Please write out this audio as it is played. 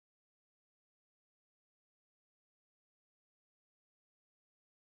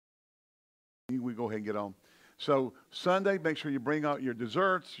we go ahead and get on. So Sunday, make sure you bring out your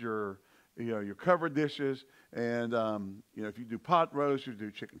desserts, your covered dishes, and if you do pot roast, you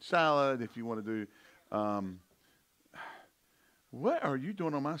do chicken salad. If you want to do, what are you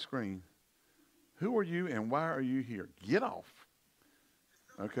doing on my screen? Who are you and why are you here? Get off.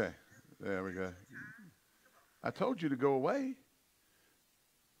 Okay, there we go. I told you to go away.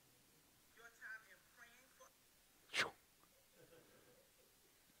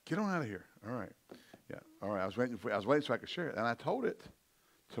 Get on out of here. All right. Yeah. All right. I was waiting so I could share it, and I told it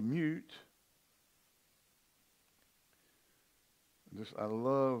to mute. I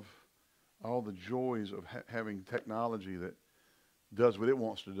love all the joys of having technology that does what it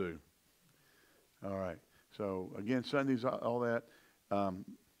wants to do. All right. So again, Sundays, all that.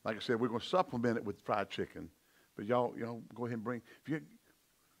 Like I said, we're going to supplement it with fried chicken, but y'all go ahead and bring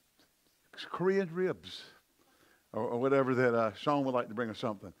Korean ribs. Or whatever that Sean would like to bring or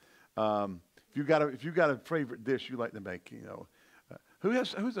something. If you got a favorite dish you like to make,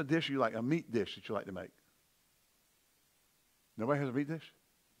 who's a dish you like, a meat dish that you like to make? Nobody has a meat dish?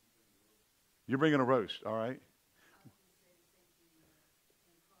 You're bringing a roast, all right?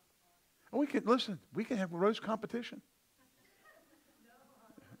 We can have a roast competition.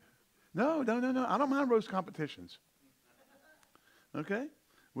 No. I don't mind roast competitions. Okay.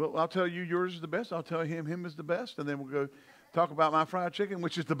 Well, I'll tell you yours is the best. I'll tell him is the best. And then we'll go talk about my fried chicken,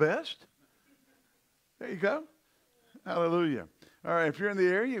 which is the best. There you go. Hallelujah. All right, if you're in the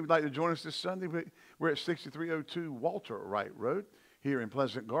area, you'd like to join us this Sunday, we're at 6302 Walter Wright Road here in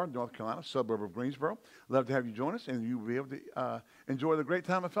Pleasant Garden, North Carolina, suburb of Greensboro. Love to have you join us, and you'll be able to enjoy the great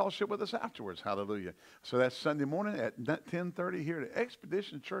time of fellowship with us afterwards. Hallelujah. So that's Sunday morning at 10:30 here at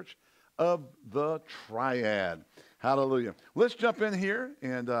Expedition Church of the Triad. Hallelujah. Let's jump in here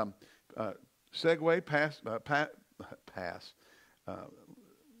and segue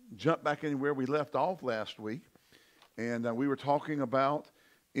jump back in where we left off last week. And we were talking about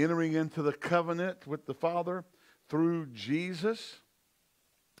entering into the covenant with the Father through Jesus.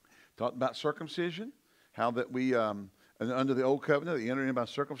 Talked about circumcision, how that we, under the old covenant, we entered in by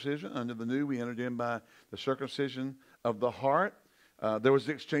circumcision. Under the new, we entered in by the circumcision of the heart. There was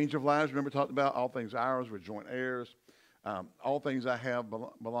the exchange of lives. Remember, talked about all things ours, we're joint heirs. All things I have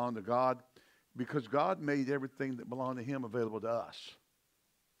belong to God, because God made everything that belonged to him available to us.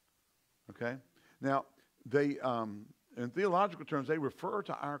 Okay? Now, they, in theological terms, they refer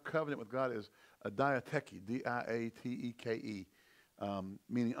to our covenant with God as a diateke, D-I-A-T-E-K-E,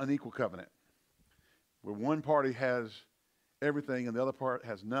 meaning unequal covenant, where one party has everything and the other part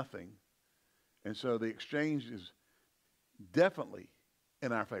has nothing. And so the exchange is definitely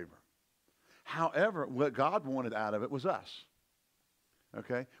in our favor. However, what God wanted out of it was us.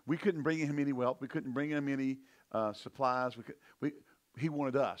 Okay? We couldn't bring him any wealth. We couldn't bring him any supplies. He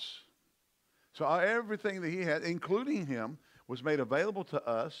wanted us. So everything that he had, including him, was made available to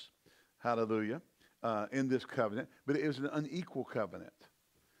us, hallelujah, in this covenant. But it is an unequal covenant.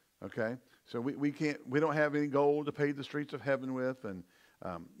 Okay? So we don't have any gold to pave the streets of heaven with and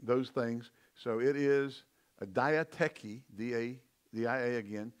those things. So it is a diateke, D-I-A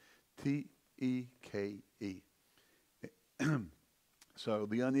again, T-E-K-E. So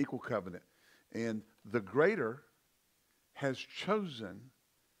the unequal covenant. And the greater has chosen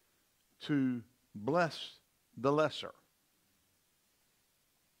to bless the lesser.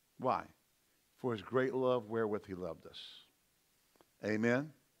 Why? For his great love wherewith he loved us.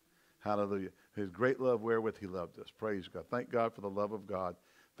 Amen? Hallelujah. His great love wherewith he loved us. Praise God. Thank God for the love of God.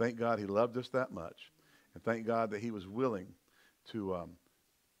 Thank God he loved us that much. And thank God that he was willing to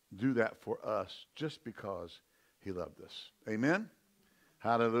do that for us just because he loved us. Amen?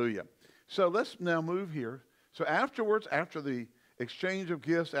 Hallelujah. So let's now move here. So afterwards, after the exchange of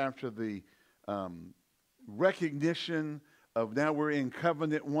gifts, after the recognition of now we're in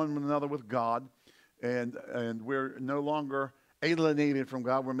covenant one with another with God, and we're no longer alienated from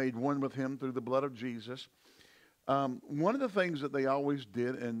God. We're made one with him through the blood of Jesus. One of the things that they always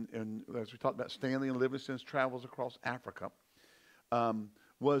did, and as we talked about Stanley and Livingston's travels across Africa,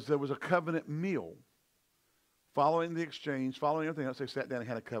 was there was a covenant meal. Following the exchange, following everything else, they sat down and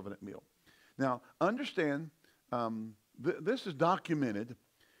had a covenant meal. Now, understand, this is documented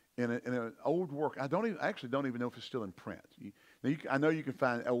in an old work. I don't even know if it's still in print. I know you can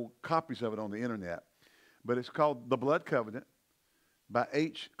find old copies of it on the internet, but it's called The Blood Covenant by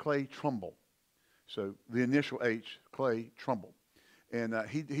H. Clay Trumbull. So the initial H, Clay Trumbull. And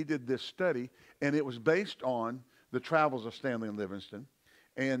he did this study, and it was based on the travels of Stanley and Livingston.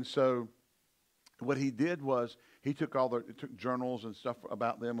 And so what he did was he took took journals and stuff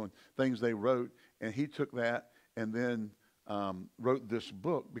about them and things they wrote, and he took that and then wrote this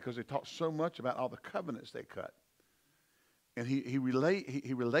book because they talked so much about all the covenants they cut. And he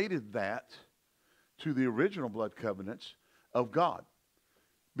related that to the original blood covenants of God.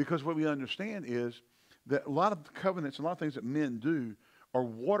 Because what we understand is that a lot of the covenants, a lot of things that men do are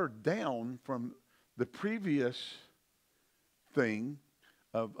watered down from the previous thing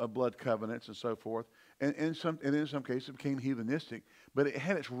of blood covenants and so forth. And in some cases it became heathenistic. But it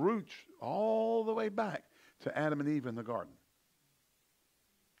had its roots all the way back to Adam and Eve in the garden.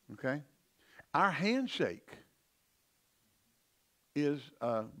 Okay? Our handshake is,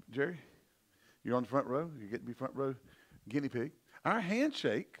 Jerry, you're on the front row. You get to be front row guinea pig. Our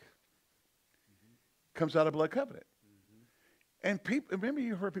handshake comes out of blood covenant. And people, remember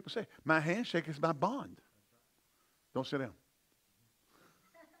you heard people say, my handshake is my bond. Don't sit down.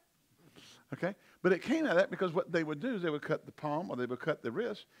 Okay? But it came out of that because what they would do is they would cut the palm or they would cut the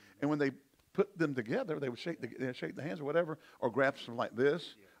wrist. And when they put them together, they would shake the hands or whatever, or grab some like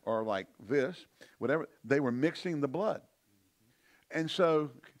this or like this, whatever. They were mixing the blood. And so,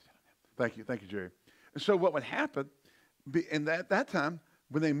 thank you, Jerry. And so what would happen, in that time,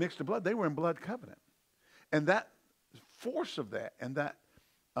 when they mixed the blood, they were in blood covenant. And that force of that and that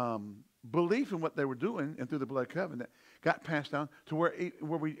belief in what they were doing and through the blood covenant got passed down to where it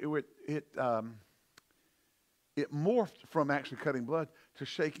morphed from actually cutting blood to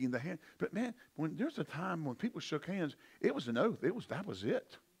shaking the hand. But man, when there's a time when people shook hands, it was an oath. That was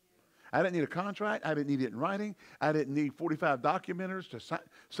it. I didn't need a contract. I didn't need it in writing. I didn't need 45 documenters to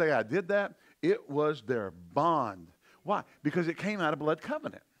say I did that. It was their bond. Why? Because it came out of blood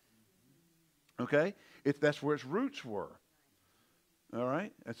covenant. Okay? That's where its roots were. All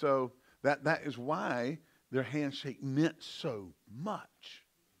right? And so that is why their handshake meant so much.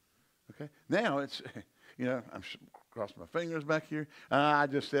 Okay? Now it's, I'm crossing my fingers back here. I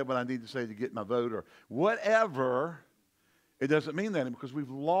just said what I need to say to get my vote or whatever. It doesn't mean that because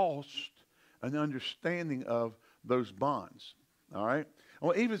we've lost an understanding of those bonds. All right?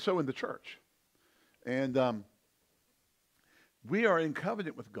 Well, even so in the church. And we are in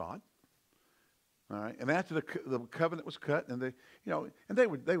covenant with God. All right, and after the covenant was cut, and they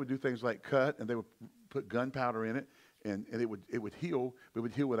would do things like cut, and they would put gunpowder in it, and it would heal. But it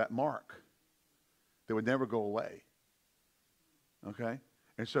would heal with that mark. They would never go away. Okay,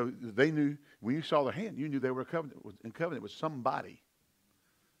 and so they knew when you saw their hand, you knew they were in covenant with somebody.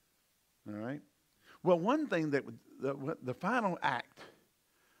 All right. Well, one thing that the final act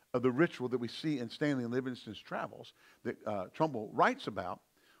of the ritual that we see in Stanley and Livingston's Travels that Trumbull writes about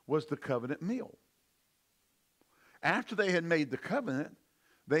was the covenant meal. After they had made the covenant,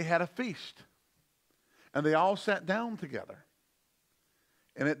 they had a feast. And they all sat down together.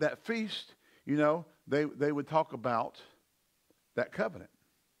 And at that feast, they would talk about that covenant.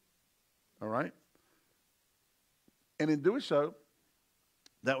 All right? And in doing so,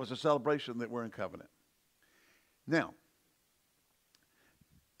 that was a celebration that we're in covenant. Now,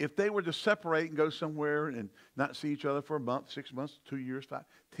 if they were to separate and go somewhere and not see each other for a month, 6 months, 2 years, 5,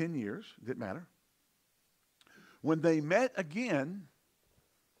 10 years, didn't matter. When they met again,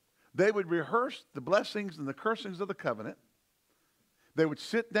 they would rehearse the blessings and the cursings of the covenant. They would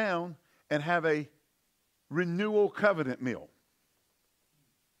sit down and have a renewal covenant meal.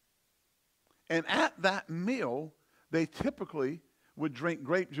 And at that meal, they typically would drink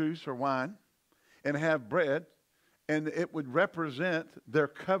grape juice or wine and have bread, and it would represent their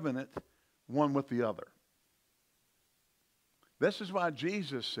covenant one with the other. This is why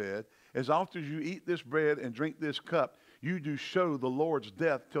Jesus said, as often as you eat this bread and drink this cup, you do show the Lord's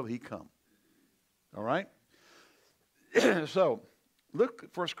death till he come. All right? So, look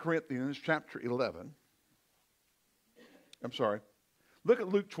at 1 Corinthians chapter 11. I'm sorry. Look at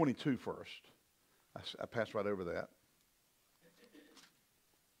Luke 22 first. I passed right over that.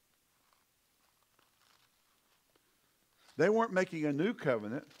 They weren't making a new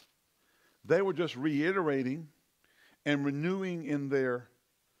covenant. They were just reiterating and renewing in their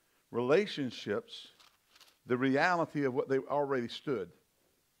relationships the reality of what they already stood.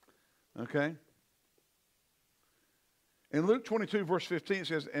 Okay? In Luke 22, verse 15, it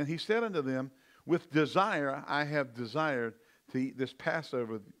says, and he said unto them, with desire I have desired to eat this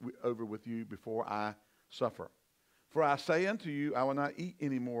Passover over with you before I suffer. For I say unto you, I will not eat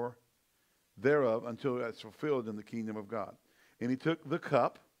any more thereof until it's fulfilled in the kingdom of God. And he took the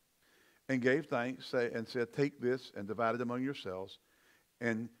cup and gave thanks and said, take this and divide it among yourselves.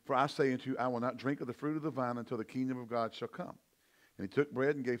 And for I say unto you, I will not drink of the fruit of the vine until the kingdom of God shall come. And he took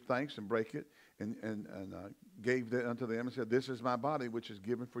bread and gave thanks and brake it and gave it unto them and said, this is my body which is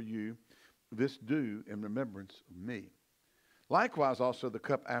given for you. This do in remembrance of me. Likewise also the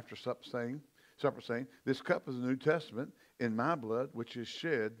cup after supper, saying, Supper saying, this cup is the New Testament in my blood, which is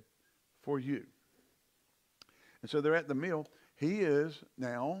shed for you. And so they're at the meal. He is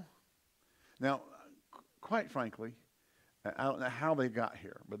now, quite frankly, I don't know how they got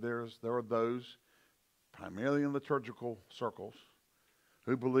here, but there are those, primarily in liturgical circles,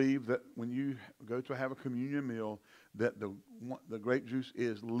 who believe that when you go to have a communion meal, that the grape juice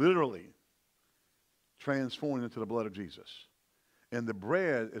is literally transformed into the blood of Jesus. And the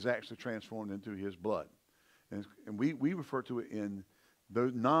bread is actually transformed into his blood. And we refer to it in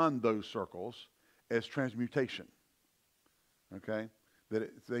those those circles as transmutation. Okay? That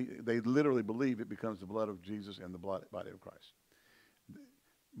they literally believe it becomes the blood of Jesus and the body of Christ.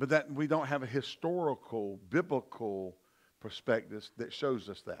 But that we don't have a historical, biblical perspective that shows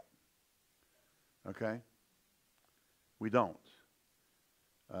us that. Okay? We don't.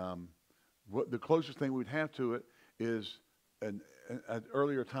 What the closest thing we'd have to it is an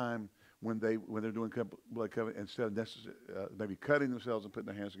earlier time when they're doing blood covenant, instead of maybe cutting themselves and putting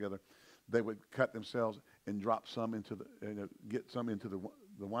their hands together, they would cut themselves and drop some into get some into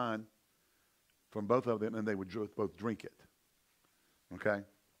the wine from both of them, and they would both drink it. Okay.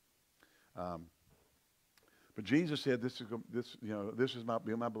 But Jesus said, "This is my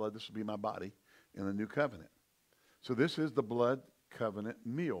blood. This will be my body in the new covenant." So this is the blood covenant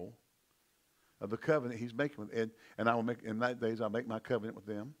meal of the covenant he's making with, and I will make in that days I'll make my covenant with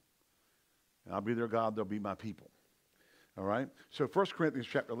them, and I'll be their God. They'll be my people. All right. So 1 Corinthians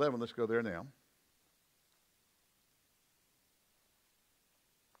chapter 11. Let's go there now.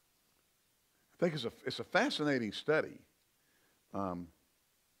 I think it's a fascinating study.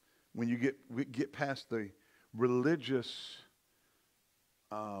 When you get past the religious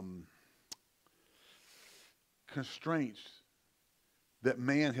constraints that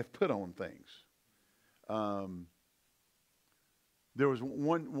man have put on things. There was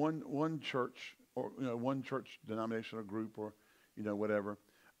one church, or one church denomination or group, or whatever.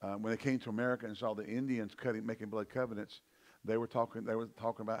 When they came to America and saw the Indians making blood covenants, they were talking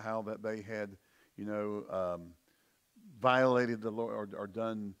about how that they had violated the Lord or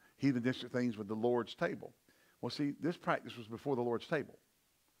done heathenistic things with the Lord's table. Well, see, this practice was before the Lord's table.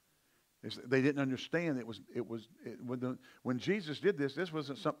 They didn't understand when Jesus did this. This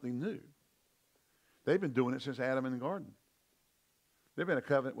wasn't something new. They've been doing it since Adam in the garden. They've been a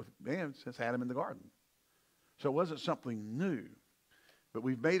covenant with man since Adam in the garden. So it wasn't something new. But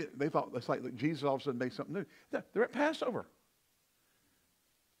we've made it. They thought it's like Jesus all of a sudden made something new. They're at Passover.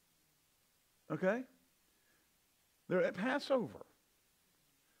 Okay? They're at Passover.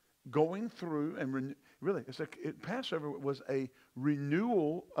 Going through and really, Passover was a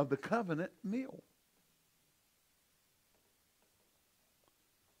renewal of the covenant meal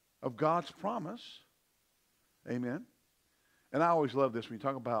of God's promise. Amen. And I always love this when you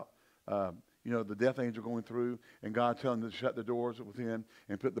talk about the death angel going through and God telling them to shut the doors within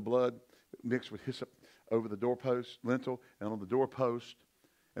and put the blood mixed with hyssop over the doorpost, lintel, and on the doorpost,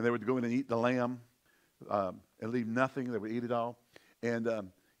 and they would go in and eat the lamb and leave nothing. They would eat it all.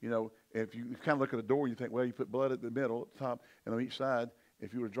 And if you kind of look at the door and you think, well, you put blood at the middle, at the top, and on each side,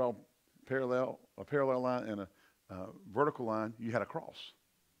 if you were to draw a parallel line and a vertical line, you had a cross.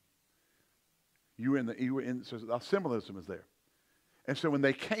 So the symbolism is there. And so when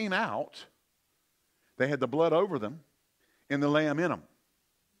they came out, they had the blood over them and the lamb in them.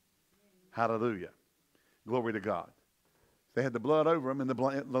 Hallelujah. Glory to God. They had the blood over them and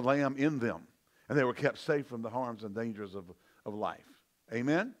the lamb in them. And they were kept safe from the harms and dangers of life.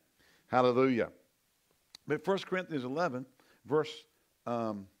 Amen? Hallelujah. But 1 Corinthians 11, verse,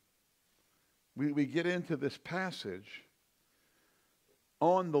 we get into this passage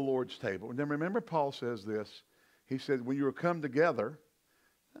on the Lord's table. And then remember Paul says this. He said, when you are come together,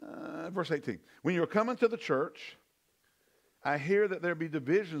 verse 18, when you are coming to the church, I hear that there be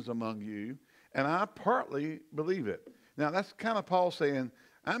divisions among you, and I partly believe it. Now, that's kind of Paul saying,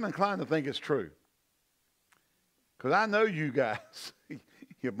 I'm inclined to think it's true. Because I know you guys,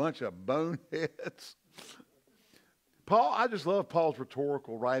 you bunch of boneheads. I just love Paul's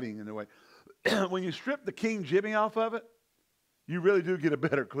rhetorical writing in a way. When you strip the King Jimmy off of it, you really do get a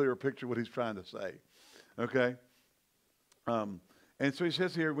better, clearer picture of what he's trying to say. Okay? And so he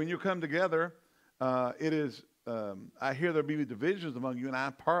says here, when you come together, I hear there be divisions among you, and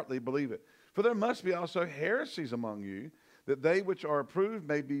I partly believe it. For there must be also heresies among you, that they which are approved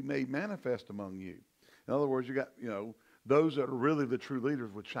may be made manifest among you. In other words, you got, those that are really the true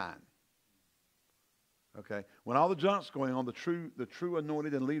leaders would shine. Okay? When all the junk's going on, the true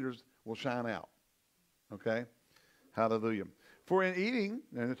anointed and leaders will shine out. Okay? Hallelujah. For in eating,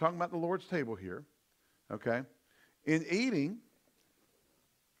 and they're talking about the Lord's table here, okay? In eating,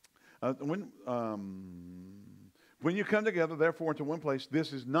 When you come together, therefore, into one place,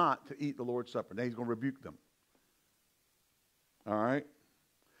 this is not to eat the Lord's Supper. Now he's going to rebuke them. All right?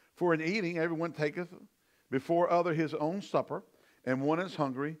 For in eating, everyone taketh before other his own supper, and one is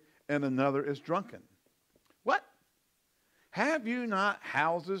hungry, and another is drunken. What? Have you not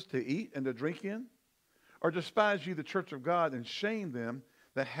houses to eat and to drink in? Or despise ye the church of God, and shame them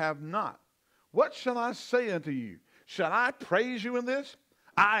that have not? What shall I say unto you? Shall I praise you in this?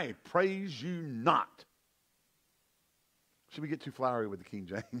 I praise you not. Should we get too flowery with the King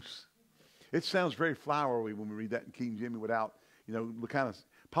James? It sounds very flowery when we read that in King James without, the kind of...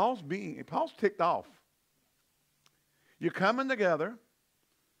 Paul's ticked off. You're coming together,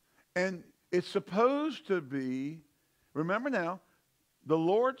 and it's supposed to be, remember now, the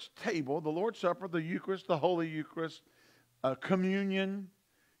Lord's table, the Lord's Supper, the Eucharist, the Holy Eucharist, communion.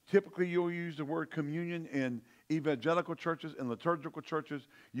 Typically, you'll use the word communion in evangelical churches and liturgical churches.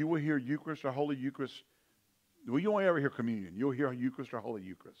 You will hear Eucharist or Holy Eucharist. Well, you won't ever hear communion. You'll hear Eucharist or Holy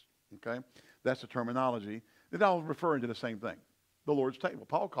Eucharist. Okay? That's the terminology. They're all referring to the same thing. The Lord's table.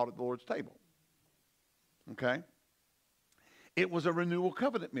 Paul called it the Lord's table. Okay? It was a renewal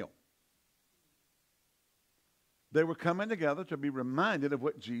covenant meal. They were coming together to be reminded of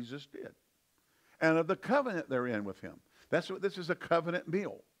what Jesus did and of the covenant they're in with him. That's what this is, a covenant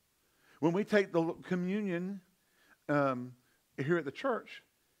meal. When we take the communion here at the church,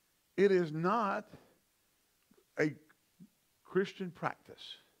 it is not a Christian practice.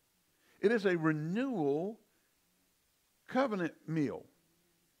 It is a renewal covenant meal.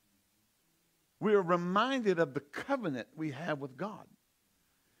 We are reminded of the covenant we have with God.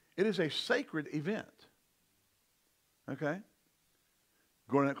 It is a sacred event. Okay?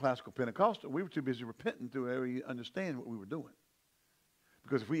 Going to classical Pentecostal, we were too busy repenting to really understand what we were doing.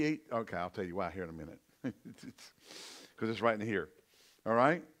 Because if we ate, okay, I'll tell you why here in a minute. Because it's right in here. All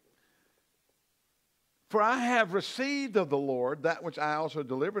right? For I have received of the Lord that which I also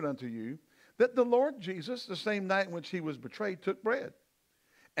delivered unto you, that the Lord Jesus, the same night in which he was betrayed, took bread.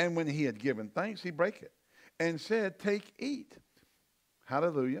 And when he had given thanks, he brake it and said, take, eat.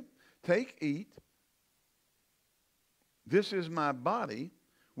 Hallelujah. Take, eat. This is my body,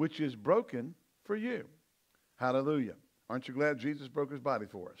 which is broken for you. Hallelujah. Aren't you glad Jesus broke his body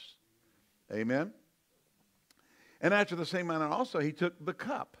for us? Amen. And after the same manner also, he took the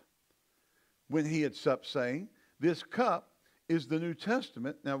cup when he had supped, saying, this cup is the New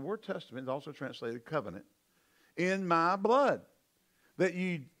Testament. Now, the word testament is also translated covenant. In my blood.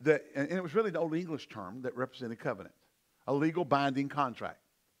 And it was really the Old English term that represented covenant. A legal binding contract.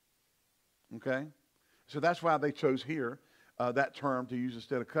 Okay? So that's why they chose here that term to use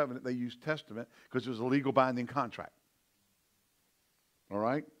instead of covenant. They used testament because it was a legal binding contract. All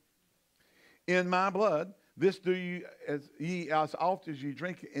right? In my blood, this do you as often as you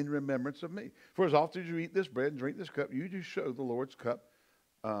drink it in remembrance of me. For as often as you eat this bread and drink this cup, you do show the Lord's cup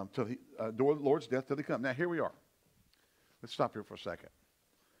till the Lord's death till he come. Now here we are. Let's stop here for a second.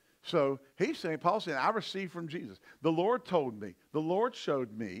 So Paul's saying, I received from Jesus. The Lord told me, the Lord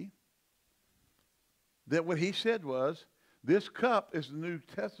showed me that what he said was, this cup is the New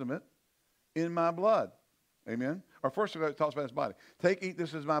Testament in my blood. Amen? Or first of all, it talks about his body. Take, eat,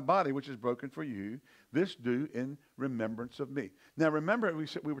 this is my body, which is broken for you. This do in remembrance of me. Now remember,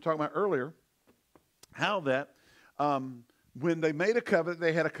 we were talking about earlier how that when they made a covenant,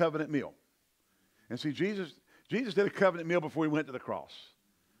 they had a covenant meal. And see, Jesus did a covenant meal before he went to the cross.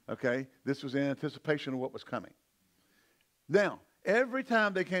 Okay? This was in anticipation of what was coming. Now, every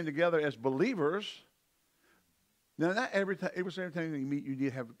time they came together as believers, now not every time, every time you meet, you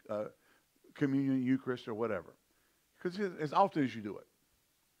need to have communion, Eucharist, or whatever. Because as often as you do it.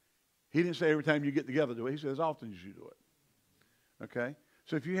 He didn't say every time you get together do it. He said as often as you do it. Okay?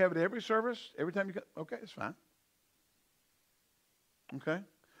 So if you have it every service, every time you get, okay, it's fine. Okay?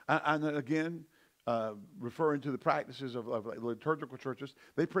 And again, referring to the practices of liturgical churches,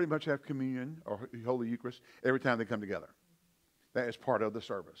 they pretty much have communion or Holy Eucharist every time they come together. That is part of the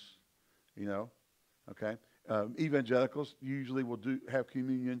service. Okay? Evangelicals usually will have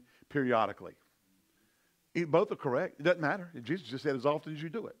communion periodically. Both are correct. It doesn't matter. Jesus just said as often as you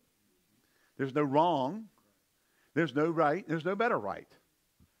do it. There's no wrong. There's no right. There's no better right.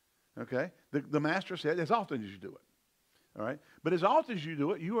 Okay? The Master said as often as you do it. All right? But as often as you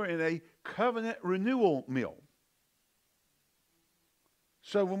do it, you are in a covenant renewal meal.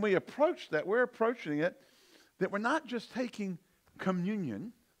 So when we approach that, we're approaching it that we're not just taking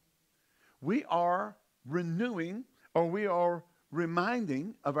communion. We are renewing, or we are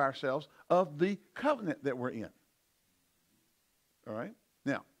reminding of ourselves of the covenant that we're in. All right?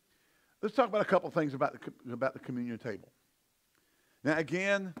 Now, let's talk about a couple of things about the communion table. Now,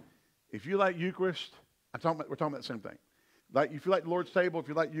 again, If you like Eucharist, we're talking about the same thing. Like if you like the Lord's table, if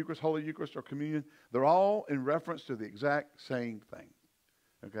you like Eucharist, Holy Eucharist, or communion, they're all in reference to the exact same thing.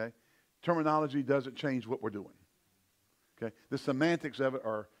 Okay? Terminology doesn't change what we're doing. Okay? The semantics of it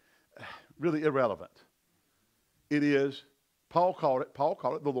are really irrelevant. It is, Paul called it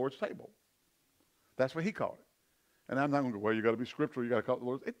the Lord's table. That's what he called it. And I'm not going to go, well, you got to be scriptural, you got to call it the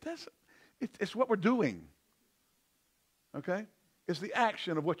Lord's. It doesn't. It's what we're doing. Okay? It's the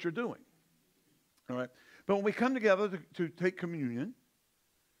action of what you're doing. All right? But when we come together to take communion,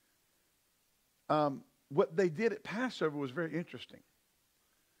 what they did at Passover was very interesting.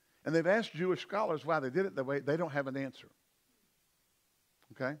 And they've asked Jewish scholars why they did it that way. They don't have an answer.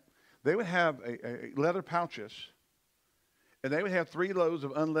 Okay? They would have a leather pouches, and they would have 3 loaves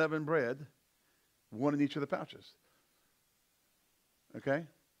of unleavened bread, one in each of the pouches. Okay?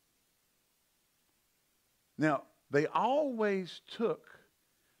 Now, they always took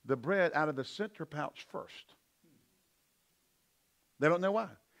the bread out of the center pouch first. They don't know why.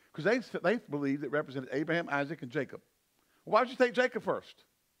 Because they believed it represented Abraham, Isaac, and Jacob. Well, why would you take Jacob first?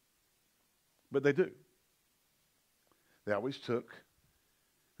 But they do. They always took.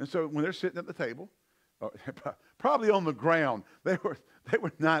 And so when they're sitting at the table, probably on the ground, they were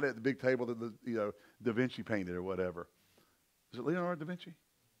not at the big table that Da Vinci painted or whatever. Is it Leonardo da Vinci?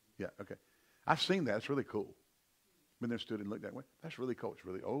 Yeah, okay. I've seen that. It's really cool. Been there, stood and looked that way. That's really cool. It's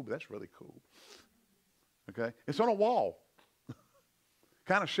really old, but that's really cool. Okay? It's on a wall.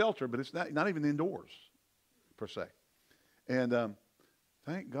 Kind of shelter, but it's not even indoors, per se. And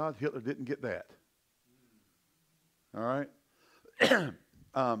thank God Hitler didn't get that. All right?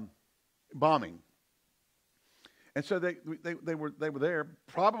 Bombing. And so they were there,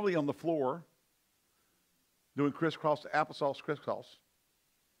 probably on the floor, doing crisscross, applesauce crisscross.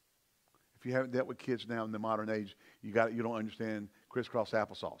 If you haven't dealt with kids now in the modern age, you don't understand crisscross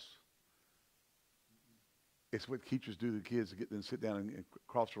applesauce. It's what teachers do to the kids to get them to sit down and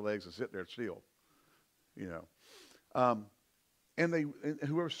cross their legs and sit there still. And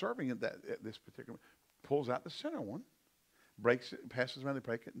whoever's serving at this particular pulls out the center one, breaks it, passes around, they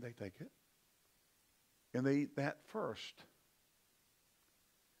break it, and they take it. And they eat that first.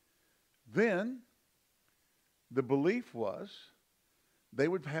 Then the belief was they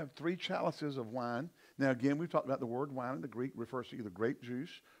would have 3 chalices of wine. Now, again, we've talked about the word wine in the Greek refers to either grape juice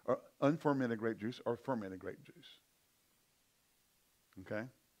or unfermented grape juice or fermented grape juice. Okay?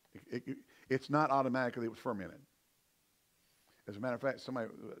 It's not automatically it was fermented. As a matter of fact, somebody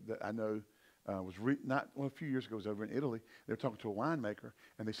that I know was a few years ago was over in Italy. They were talking to a winemaker,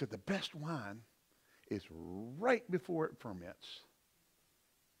 and they said the best wine is right before it ferments.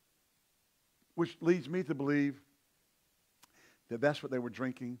 Which leads me to believe that that's what they were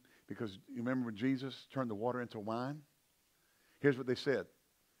drinking, because you remember when Jesus turned the water into wine? Here's what they said.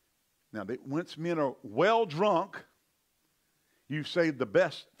 Now, once men are well drunk, you've saved the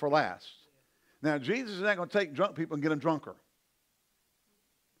best for last. Now, Jesus is not going to take drunk people and get them drunker,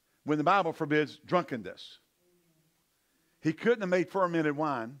 when the Bible forbids drunkenness. He couldn't have made fermented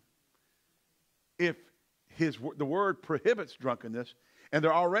wine if the word prohibits drunkenness, and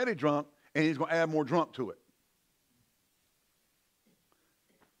they're already drunk, and he's going to add more drunk to it.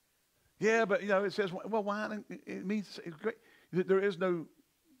 Yeah, but, it says, well, wine, it means it's great. There is no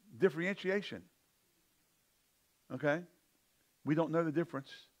differentiation. Okay? We don't know the difference.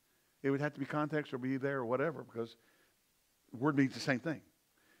 It would have to be context or be there or whatever, because the word means the same thing.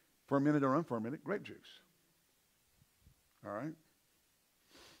 Fermented or unfermented, grape juice. All right?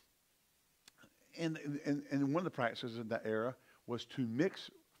 And one of the practices in that era was to mix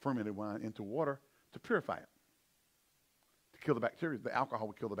fermented wine into water to purify it. Kill the bacteria. The alcohol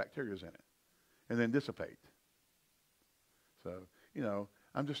would kill the bacteria in it and then dissipate. So,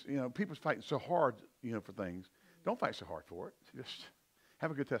 I'm just, people's fighting so hard, for things. Don't fight so hard for it. Just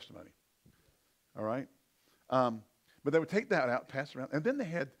have a good testimony. All right? But they would take that out, pass it around, and then they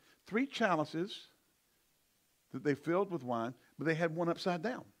had 3 chalices that they filled with wine, but they had one upside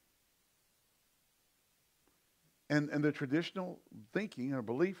down. And the traditional thinking or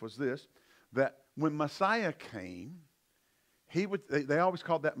belief was this, that when Messiah came, they always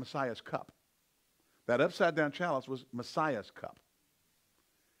called that Messiah's cup. That upside down chalice was Messiah's cup.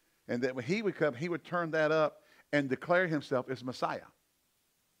 And that when he would come, he would turn that up and declare himself as Messiah.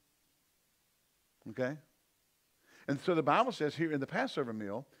 Okay? And so the Bible says here in the Passover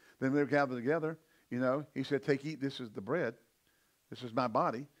meal, then they were gathered together, he said, take, eat, this is the bread. This is my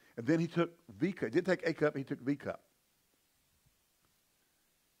body. And then he took the cup. He didn't take a cup, he took the cup.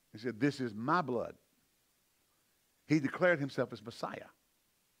 He said, this is my blood. He declared himself as Messiah.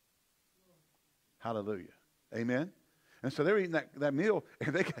 Hallelujah. Amen. And so they're eating that meal,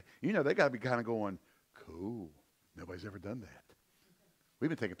 and they got to be kind of going, cool. Nobody's ever done that. We've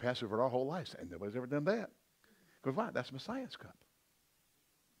been taking Passover our whole lives, and nobody's ever done that. Because why? That's Messiah's cup.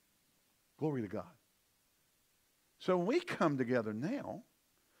 Glory to God. So when we come together now,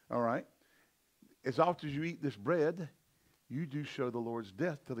 all right, as often as you eat this bread, you do show the Lord's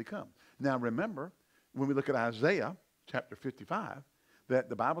death till he comes. Now remember, when we look at Isaiah chapter 55, that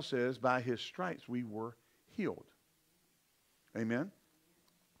the Bible says by his stripes we were healed. Amen?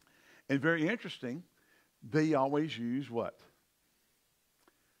 And very interesting, they always use what?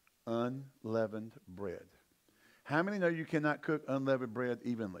 Unleavened bread. How many know you cannot cook unleavened bread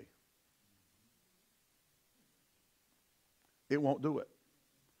evenly? It won't do it.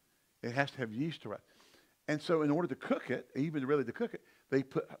 It has to have yeast to it. And so in order to cook it, even really to cook it,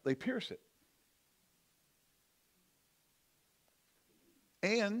 they pierce it.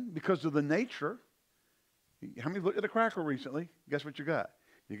 And because of the nature, how many looked at a cracker recently? Guess what you got?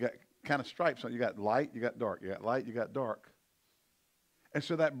 You got kind of stripes on it. You got light, you got dark. You got light, you got dark. And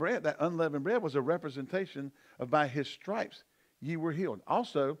so that bread, that unleavened bread, was a representation of by his stripes ye were healed.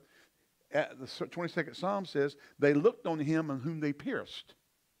 Also, the 22nd Psalm says, they looked on him on whom they pierced.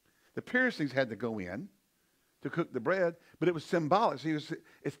 The piercings had to go in to cook the bread, but it was symbolic. See,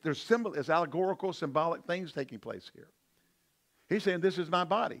 there's allegorical, symbolic things taking place here. He's saying, this is my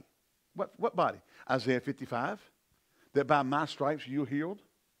body. What body? Isaiah 55, that by my stripes you're healed.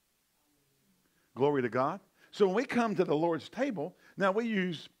 Glory to God. So when we come to the Lord's table, now we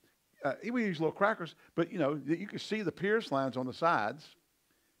use little crackers, but you can see the pierce lines on the sides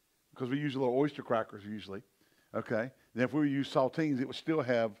because we use little oyster crackers usually. Okay. And if we use saltines, it would still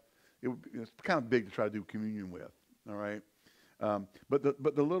have, it's kind of big to try to do communion with. All right. But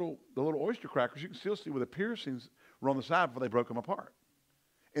the little oyster crackers, you can still see where the piercings were on the side before they broke them apart.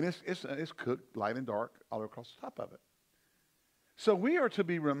 And it's cooked light and dark all across the top of it. So we are to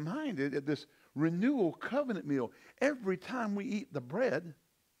be reminded at this renewal covenant meal every time we eat the bread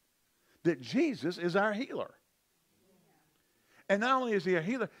that Jesus is our healer. And not only is he a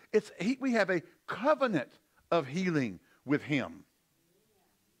healer, we have a covenant of healing with him.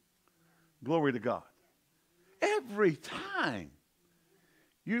 Glory to God. Every time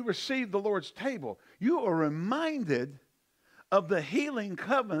you receive the Lord's table, you are reminded of the healing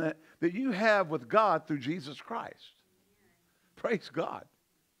covenant that you have with God through Jesus Christ. Praise God.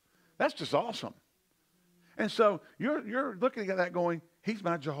 That's just awesome. And so you're looking at that going, he's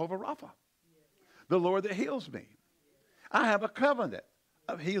my Jehovah Rapha, the Lord that heals me. I have a covenant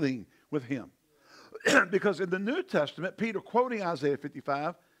of healing with him. Because in the New Testament, Peter, quoting Isaiah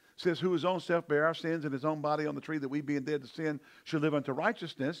 55, says, who his own self bare our sins in his own body on the tree, that we being dead to sin should live unto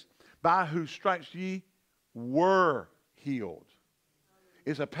righteousness, by whose stripes ye were healed.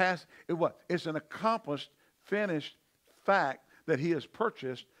 It's It's an accomplished, finished fact that he has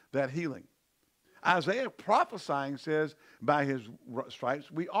purchased that healing. Isaiah prophesying says, by his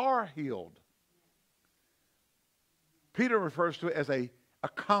stripes we are healed. Peter refers to it as a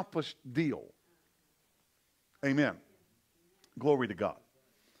accomplished deal. Amen. Glory to God.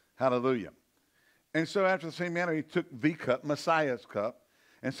 Hallelujah. And so after the same manner, he took the cup, Messiah's cup,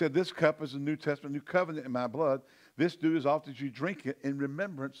 and said, this cup is the New Testament, new covenant in my blood. This do as often as you drink it in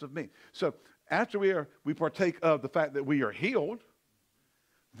remembrance of me. So after we partake of the fact that we are healed,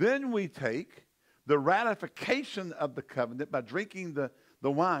 then we take the ratification of the covenant by drinking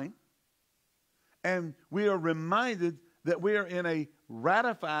the wine, and we are reminded that we are in a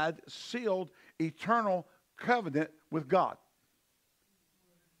ratified, sealed, eternal covenant with God.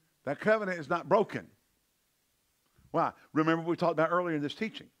 That covenant is not broken. Why? Remember what we talked about earlier in this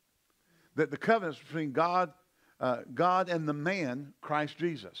teaching, that the covenant is between God and the man, Christ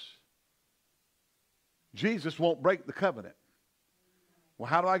Jesus. Jesus won't break the covenant. Well,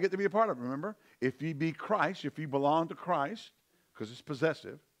 how do I get to be a part of it? Remember, if you be Christ, if you belong to Christ, because it's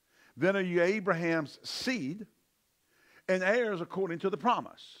possessive, then are you Abraham's seed and heirs according to the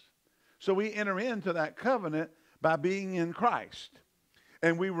promise. So we enter into that covenant by being in Christ.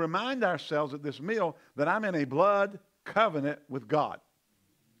 And we remind ourselves at this meal that I'm in a blood covenant with God.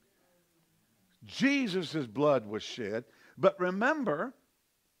 Jesus' blood was shed. But remember,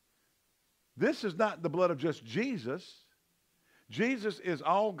 this is not the blood of just Jesus. Jesus is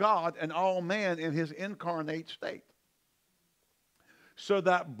all God and all man in his incarnate state. So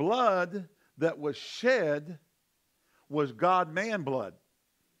that blood that was shed was God-man blood.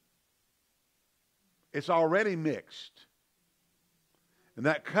 It's already mixed. And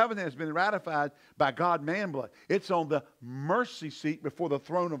that covenant has been ratified by God-man blood. It's on the mercy seat before the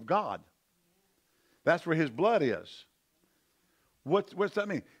throne of God. That's where his blood is. What's that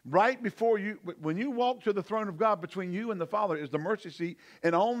mean? Right before you, when you walk to the throne of God, between you and the Father is the mercy seat.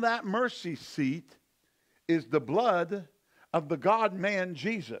 And on that mercy seat is the blood of the God-man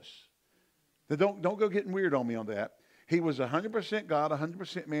Jesus. Now don't go getting weird on me on that. He was 100% God,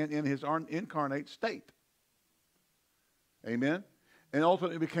 100% man in his incarnate state. Amen? And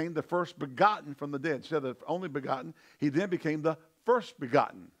ultimately became the first begotten from the dead. Instead of only begotten, he then became the first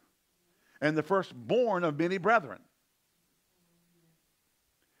begotten and the firstborn of many brethren.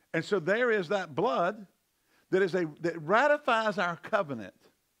 And so there is that blood that ratifies our covenant.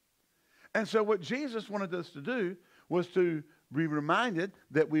 And so what Jesus wanted us to do was to be reminded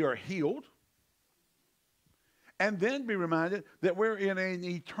that we are healed, and then be reminded that we're in an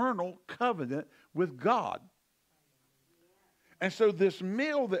eternal covenant with God. And so this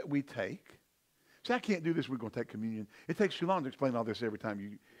meal that we take, see, I can't do this. We're going to take communion. It takes too long to explain all this every time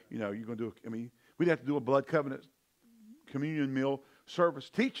you're going to do. We'd have to do a blood covenant communion meal service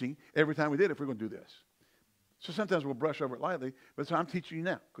teaching every time we did if we're going to do this. So sometimes we'll brush over it lightly, but so I'm teaching you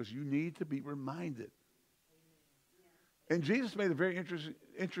now because you need to be reminded. And Jesus made a very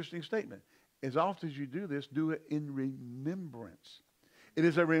interesting statement. As often as you do this, do it in remembrance. It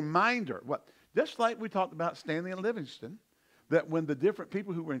is a reminder. Just like we talked about Stanley and Livingston, that when the different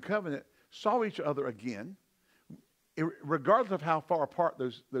people who were in covenant saw each other again, regardless of how far apart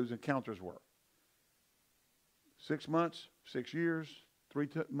those encounters were, 6 months, 6 years, 3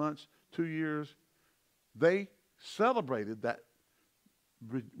 months, 2 years, they celebrated that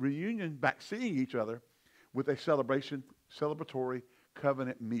reunion back seeing each other with a celebratory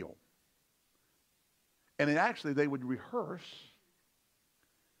covenant meal. And actually they would rehearse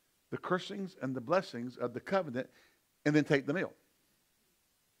the cursings and the blessings of the covenant and then take the meal.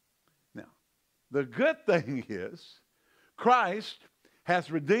 Now, the good thing is Christ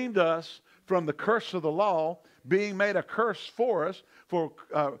has redeemed us from the curse of the law, being made a curse for us, for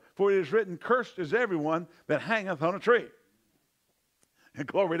it is written, cursed is everyone that hangeth on a tree. And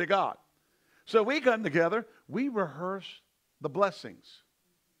glory to God. So we come together, we rehearse the blessings.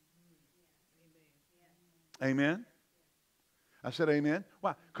 Amen? I said amen.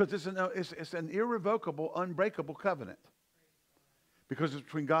 Why? Because it's an irrevocable, unbreakable covenant. Because it's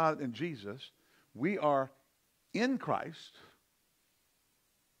between God and Jesus. We are in Christ.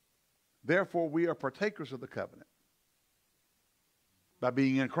 Therefore, we are partakers of the covenant by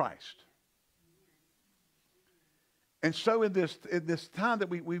being in Christ. And so in this time that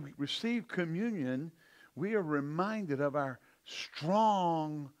we receive communion, we are reminded of our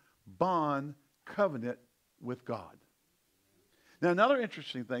strong bond covenant with God. Now, another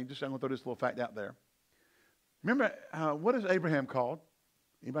interesting thing, I'm going to throw this little fact out there. Remember, what is Abraham called?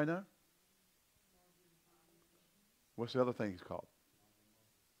 Anybody know? What's the other thing he's called?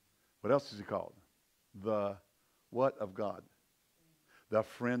 What else is he called? The what of God? The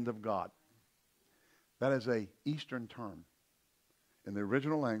friend of God. That is an Eastern term. In the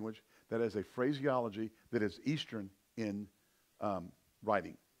original language, that is a phraseology that is Eastern in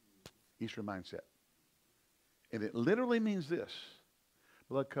writing. Eastern mindset. And it literally means this: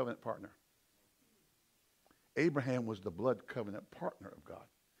 blood covenant partner. Abraham was the blood covenant partner of God.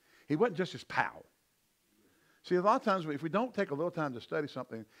 He wasn't just his pal. See, a lot of times if we don't take a little time to study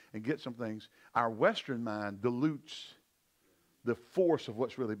something and get some things, our Western mind dilutes the force of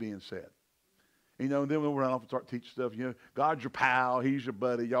what's really being said. And then we'll run off and start teaching stuff. God's your pal, he's your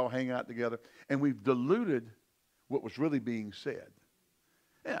buddy, y'all hang out together. And we've diluted what was really being said.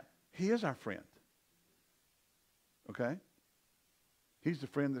 Yeah, he is our friend. Okay? He's the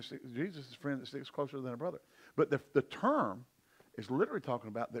friend Jesus is the friend that sticks closer than a brother. But the term is literally talking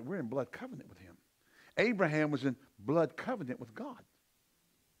about that we're in blood covenant with him. Abraham was in blood covenant with God.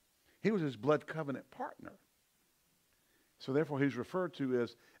 He was his blood covenant partner. So therefore he's referred to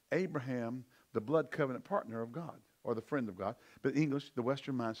as Abraham, the blood covenant partner of God, or the friend of God. But English, the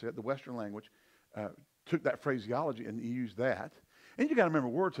Western mindset, the Western language, took that phraseology and used that. And you got to remember,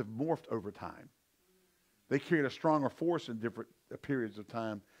 words have morphed over time. They carried a stronger force in different periods of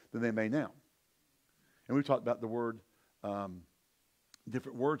time than they may now. And we talked about the word,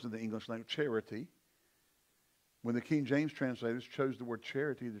 different words in the English language, charity. When the King James translators chose the word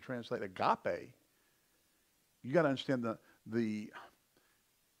charity to translate agape, you got to understand the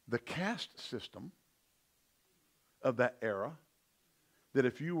caste system of that era. That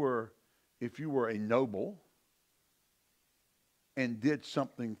if you were a noble and did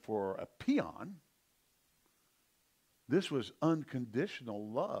something for a peon, this was unconditional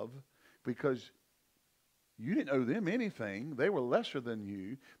love because you didn't owe them anything. They were lesser than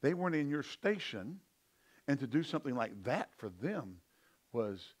you. They weren't in your station. And to do something like that for them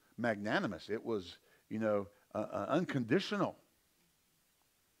was magnanimous. It was, unconditional.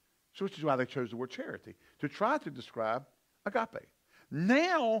 So which is why they chose the word charity, to try to describe agape.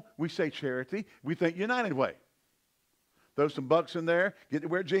 Now we say charity, we think United Way. Throw some bucks in there, get to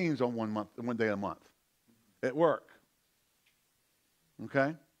wear jeans on one day a month at work.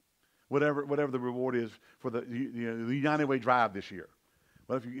 Okay? Whatever the reward is for the United Way drive this year.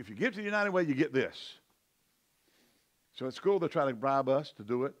 Well, if you give to the United Way, you get this. So at school, they try to bribe us to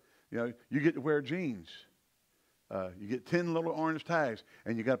do it. You get to wear jeans. You get 10 little orange tags,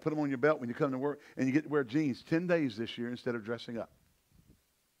 and you got to put them on your belt when you come to work, and you get to wear jeans 10 days this year instead of dressing up.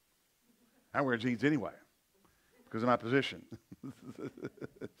 I wear jeans anyway because of my position.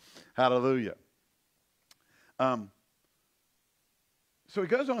 Hallelujah. So he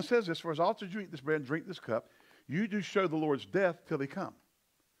goes on and says this, for as often as you eat this bread and drink this cup, you do show the Lord's death till he come.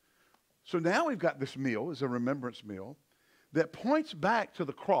 So now we've got this meal, it's a remembrance meal, that points back to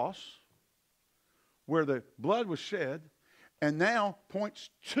the cross where the blood was shed, and now points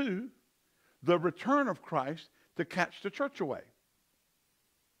to the return of Christ to catch the church away.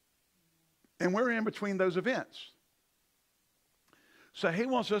 And we're in between those events. So he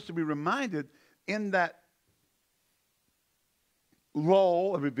wants us to be reminded in that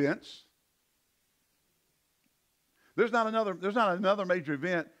lull of events. There's not another major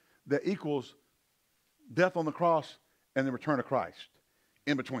event that equals death on the cross and the return of Christ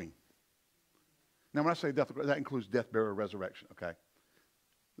in between. Now, when I say death, that includes death, burial, resurrection, okay?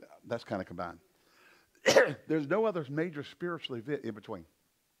 That's kind of combined. There's no other major spiritual event in between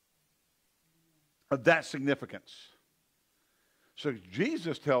of that significance. So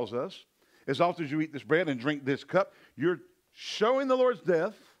Jesus tells us, as often as you eat this bread and drink this cup, you're showing the Lord's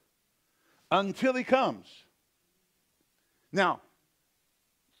death until he comes. Now,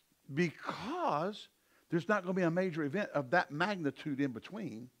 because there's not going to be a major event of that magnitude in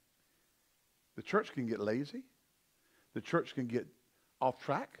between, the church can get lazy. The church can get off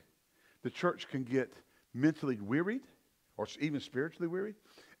track. The church can get mentally wearied or even spiritually wearied.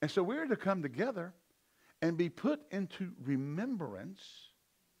 And so we're to come together and be put into remembrance.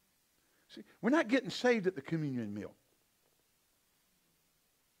 See, we're not getting saved at the communion meal.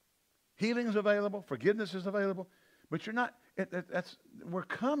 Healing is available. Forgiveness is available. But you're not, we're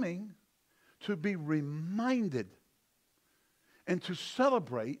coming to be reminded and to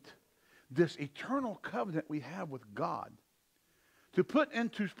celebrate this eternal covenant we have with God, to put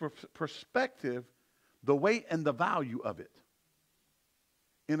into perspective the weight and the value of it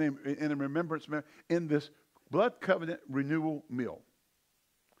in a remembrance, in this blood covenant renewal meal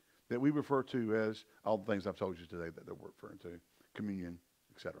that we refer to as all the things I've told you today that we're referring to, communion,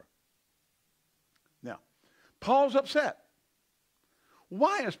 etc. Now, Paul's upset.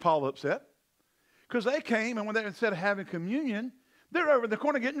 Why is Paul upset? Because they came, and when they, instead of having communion, they're over in the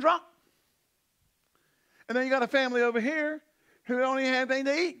corner getting drunk. And then you got a family over here who don't even have anything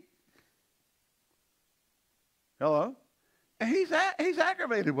to eat. Hello? And he's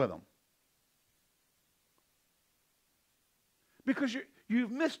aggravated with them. Because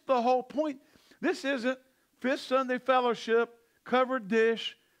you've missed the whole point. This isn't Fifth Sunday Fellowship, covered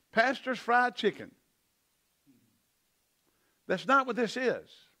dish, pastor's fried chicken. That's not what this is.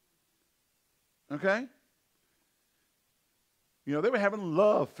 Okay? They were having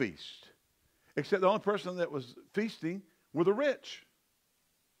love feast. Except the only person that was feasting were the rich.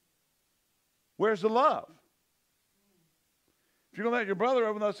 Where's the love? If you're going to let your brother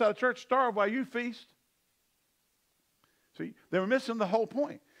over on the other side of church starve while you feast. See, they were missing the whole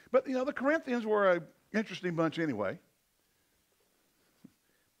point. But, the Corinthians were an interesting bunch anyway.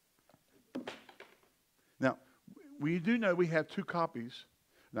 Now, we do know we have two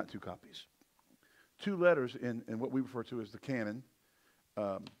letters in what we refer to as the canon,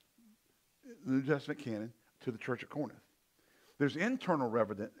 the New Testament canon, to the church at Corinth. There's internal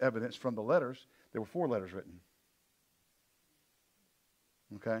evidence from the letters. There were 4 letters written.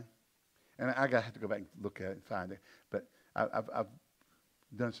 Okay? And I have to go back and look at it and find it. But I've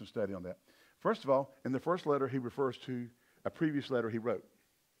done some study on that. First of all, in the first letter, he refers to a previous letter he wrote.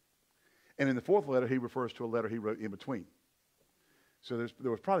 And in the 4th letter, he refers to a letter he wrote in between. So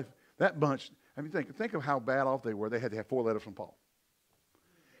there was probably that bunch. I mean, think of how bad off they were. They had to have 4 letters from Paul.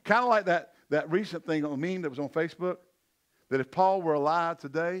 Kind of like that recent thing on a meme that was on Facebook, that if Paul were alive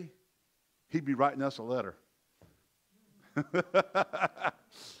today, he'd be writing us a letter.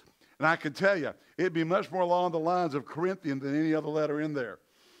 And I can tell you, it'd be much more along the lines of Corinthians than any other letter in there.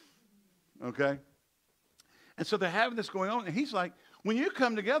 Okay? And so they're having this going on, and he's like, when you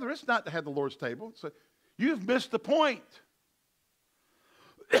come together, it's not to have the Lord's table. So you've missed the point.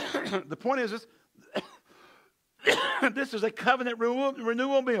 The point is this is a covenant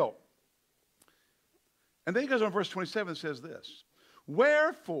renewal meal. And then he goes on verse 27 and says this.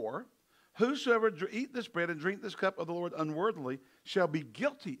 Wherefore, whosoever eat this bread and drink this cup of the Lord unworthily shall be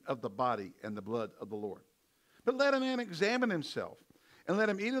guilty of the body and the blood of the Lord. But let a man examine himself, and let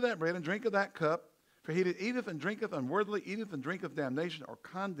him eat of that bread and drink of that cup. For he that eateth and drinketh unworthily eateth and drinketh damnation or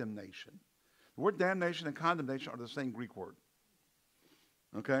condemnation. The word damnation and condemnation are the same Greek word.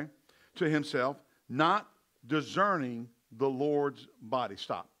 Okay? To himself, not discerning the Lord's body.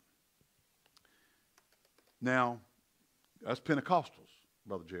 Stop. Now, us Pentecostals,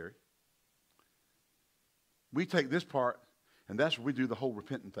 Brother Jerry, we take this part, and that's where we do the whole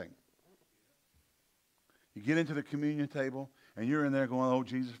repentant thing. You get into the communion table, and you're in there going, oh,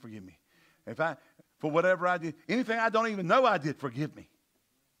 Jesus, forgive me. For whatever I did, anything I don't even know I did, forgive me.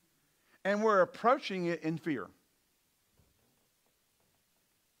 And we're approaching it in fear.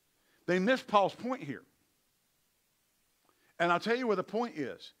 They missed Paul's point here. And I'll tell you where the point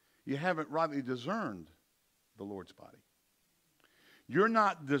is. You haven't rightly discerned the Lord's body. You're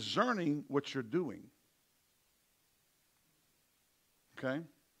not discerning what you're doing. Okay?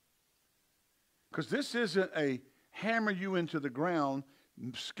 Because this isn't a hammer you into the ground,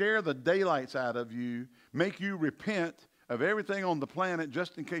 scare the daylights out of you, make you repent of everything on the planet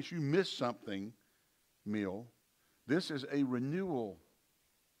just in case you miss something meal. This is a renewal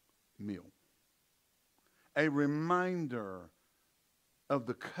meal. A reminder of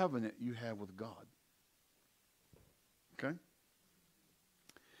the covenant you have with God. Okay?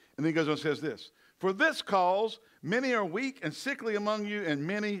 And then he goes on and says this. For this cause, many are weak and sickly among you, and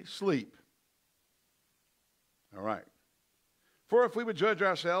many sleep. All right. For if we would judge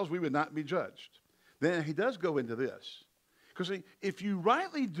ourselves, we would not be judged. Then he does go into this. Because if you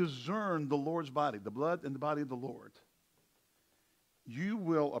rightly discern the Lord's body, the blood and the body of the Lord, you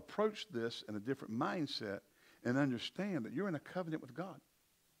will approach this in a different mindset and understand that you're in a covenant with God.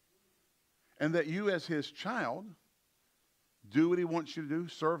 And that you as his child do what he wants you to do,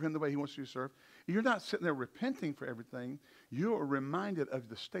 serve him the way he wants you to serve. You're not sitting there repenting for everything. You are reminded of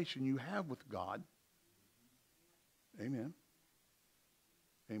the station you have with God. Amen.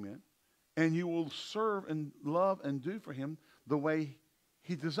 Amen. And you will serve and love and do for him the way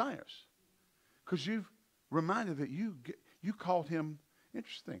he desires. Because you've reminded that you called him,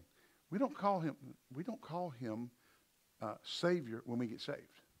 interesting, we don't call him Savior when we get saved.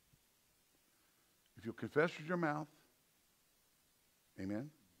 If you'll confess with your mouth, amen,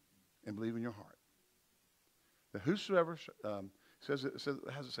 and believe in your heart, that whosoever has it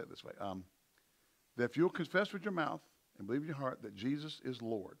said this way, that if you'll confess with your mouth and believe in your heart that Jesus is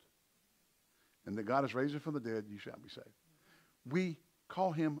Lord and that God has raised him from the dead, you shall be saved. We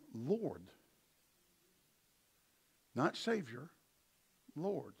call him Lord. Not Savior,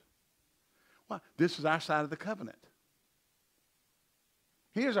 Lord. Why? This is our side of the covenant.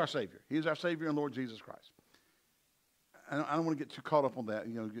 He is our Savior. He is our Savior and Lord Jesus Christ. I don't want to get too caught up on that,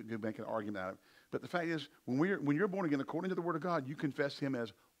 make an argument out of it. But the fact is, when you're born again, according to the Word of God, you confess him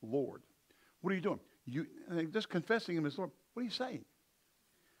as Lord. What are you doing? Just confessing him as Lord. What are you saying?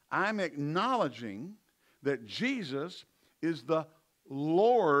 I'm acknowledging that Jesus is the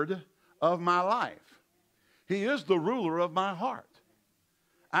Lord of my life. He is the ruler of my heart.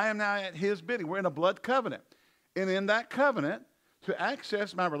 I am now at his bidding. We're in a blood covenant. And in that covenant, to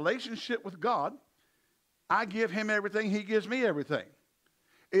access my relationship with God, I give him everything, he gives me everything.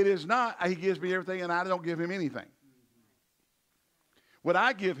 It is not he gives me everything and I don't give him anything. What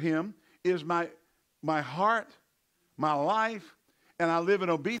I give him is my heart, my life, and I live in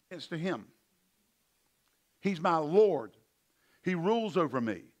obedience to him. He's my Lord. He rules over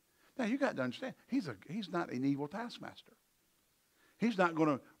me. Now, you got to understand, he's not an evil taskmaster. He's not going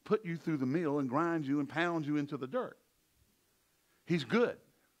to put you through the mill and grind you and pound you into the dirt. He's good.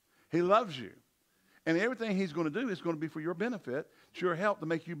 He loves you. And everything he's going to do is going to be for your benefit, to your help, to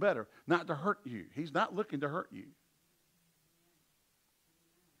make you better, not to hurt you. He's not looking to hurt you.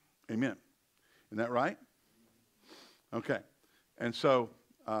 Amen. Isn't that right? Okay. And so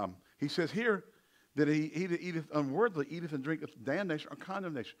he says here that he that eateth unworthily eateth and drinketh damnation or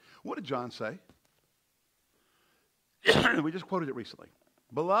condemnation. What did John say? We just quoted it recently.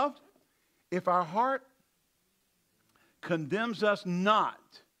 Beloved, if our heart condemns us not,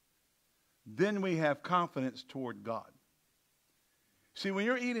 then we have confidence toward God. See, when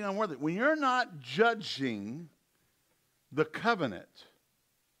you're eating unworthily, when you're not judging the covenant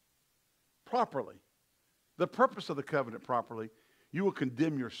properly, the purpose of the covenant properly, you will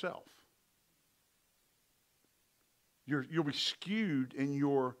condemn yourself. You'll be skewed in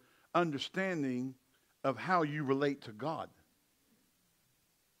your understanding of how you relate to God.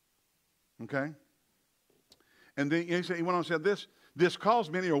 Okay? And then he went on and said this cause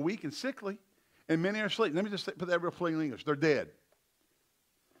many are weak and sickly, and many are asleep. Let me just put that real plain in English. They're dead.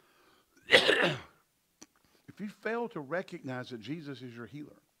 if you fail to recognize that Jesus is your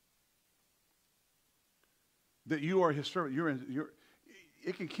healer, that you are his servant,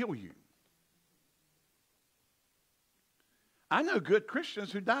 it can kill you. I know good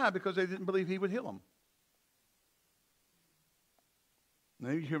Christians who died because they didn't believe he would heal them. Now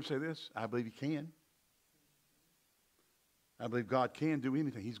you hear him say this, I believe he can. I believe God can do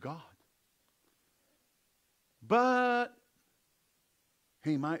anything. He's God. But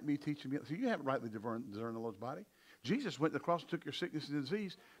he might be teaching me. So you haven't rightly discerned the Lord's body. Jesus went to the cross and took your sickness and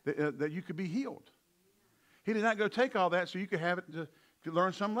disease that you could be healed. He did not go take all that so you could have it to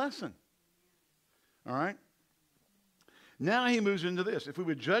learn some lesson. All right? Now he moves into this. If we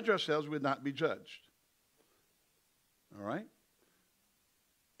would judge ourselves, we would not be judged. All right?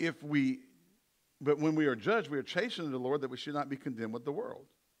 But when we are judged, we are chastened to the Lord that we should not be condemned with the world.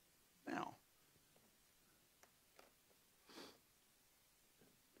 Now,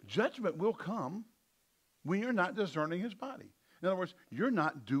 judgment will come when you're not discerning his body. In other words, you're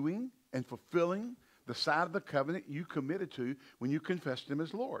not doing and fulfilling the side of the covenant you committed to when you confessed him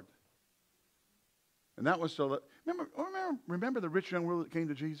as Lord. And that was so that, remember the rich young ruler that came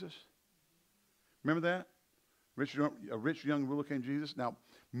to Jesus? Remember that? A rich young ruler came to Jesus. Now,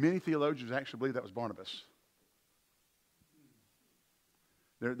 many theologians actually believe that was Barnabas.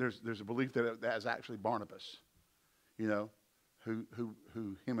 There's a belief that is actually Barnabas, you know, who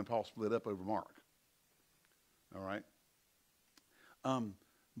him and Paul split up over Mark. All right.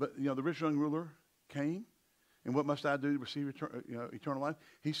 But you know, the rich young ruler came, and what must I do to receive eternal life?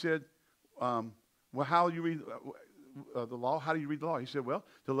 He said, well, how do you read the law? How do you read the law? He said, well,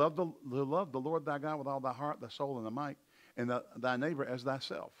 to love the Lord thy God with all thy heart, thy soul, and thy might, and thy neighbor as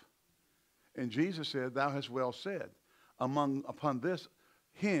thyself. And Jesus said, thou hast well said. Upon this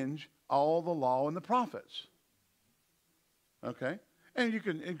hinge all the law and the prophets. Okay? And you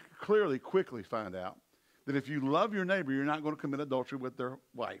can clearly, quickly find out that if you love your neighbor, you're not going to commit adultery with their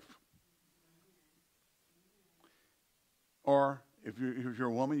wife. Or if you're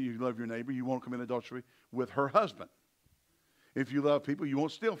a woman, you love your neighbor, you won't commit adultery with her husband. If you love people, you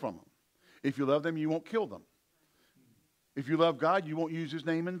won't steal from them. If you love them, you won't kill them. If you love God, you won't use his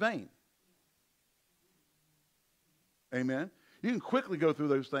name in vain. Amen? You can quickly go through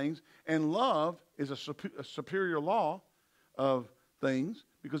those things, and love is a superior law of things,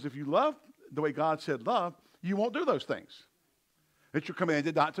 because if you love the way God said love, you won't do those things that you're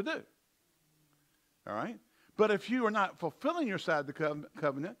commanded not to do. All right? But if you are not fulfilling your side of the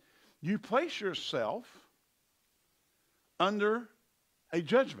covenant, you place yourself under a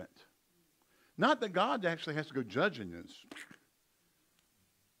judgment. Not that God actually has to go judging you.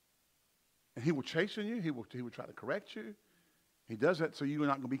 And he will chasten you. He will try to correct you. He does that so you're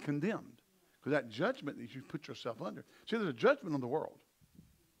not going to be condemned. Because that judgment that you put yourself under. See, there's a judgment on the world.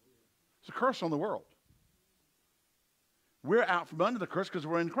 It's a curse on the world. We're out from under the curse because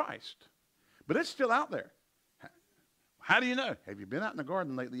we're in Christ. But it's still out there. How do you know? Have you been out in the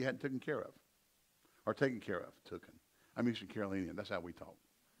garden lately you hadn't taken care of? Or taken care of, taken. I'm using Carolinian. That's how we talk.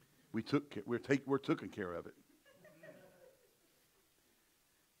 We're taking care of it.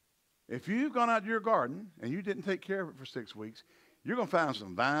 If you've gone out to your garden and you didn't take care of it for 6 weeks, you're going to find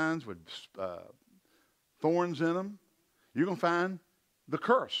some vines with thorns in them. You're going to find the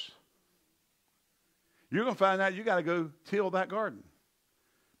curse. You're going to find out you got to go till that garden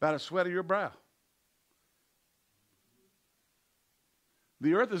by the sweat of your brow.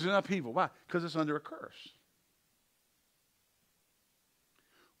 The earth is in upheaval. Why? Because it's under a curse.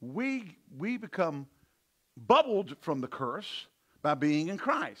 We become bubbled from the curse by being in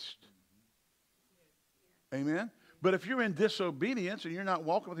Christ. Amen? But if you're in disobedience and you're not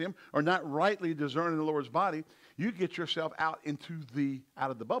walking with him or not rightly discerning the Lord's body, you get yourself out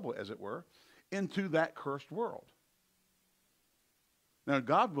of the bubble, as it were, into that cursed world. Now,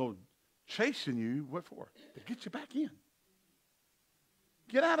 God will chasten you. What for? To get you back in.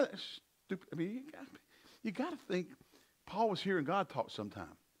 Get out of this stupid. I mean, you got to think. Paul was hearing God talk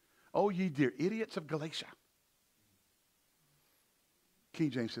sometime. Oh, ye dear idiots of Galatia. King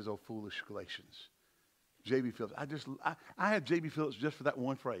James says, oh, foolish Galatians. J.B. Phillips. I had J.B. Phillips just for that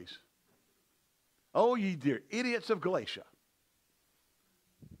one phrase. Oh, ye dear idiots of Galatia.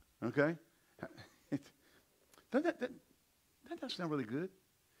 Okay? Doesn't that sound really good?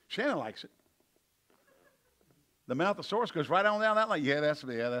 Shannon likes it. The mouth of source goes right on down that line. Yeah,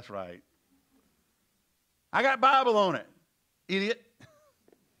 that's right. I got Bible on it. Idiot.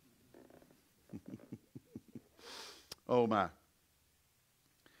 Oh, my.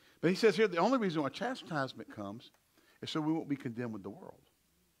 But he says here, the only reason why chastisement comes is so we won't be condemned with the world.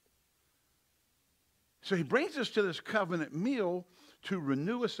 So he brings us to this covenant meal to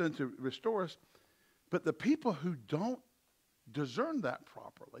renew us and to restore us. But the people who don't discern that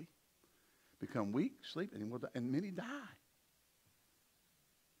properly become weak, sleep, and many die.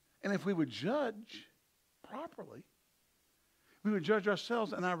 And if we would judge properly, we would judge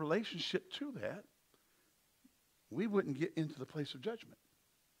ourselves and our relationship to that, we wouldn't get into the place of judgment.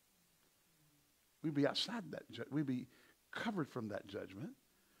 We'd be outside that judgment. We'd be covered from that judgment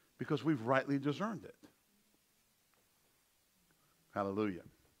because we've rightly discerned it. Hallelujah.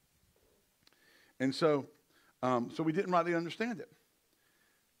 And so we didn't rightly understand it.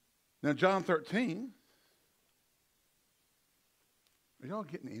 Now, John 13, are y'all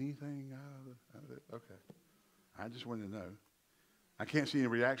getting anything out of it? Okay. I just wanted to know. I can't see any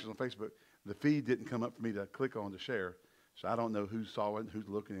reactions on Facebook. The feed didn't come up for me to click on to share, so I don't know who saw it and who's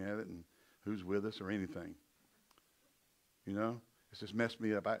looking at it and who's with us or anything. You know? It's just messed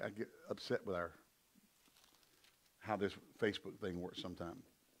me up. I get upset with how this Facebook thing works sometimes.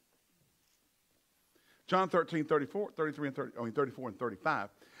 John 13, 34 and 35.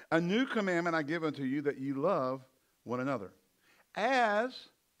 A new commandment I give unto you, that you love one another, as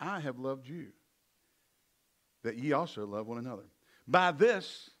I have loved you, that ye also love one another. By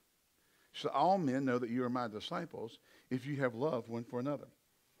this shall all men know that you are my disciples, if you have love one for another.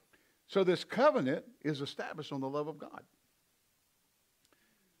 So this covenant is established on the love of God.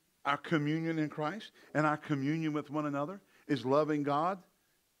 Our communion in Christ and our communion with one another is loving God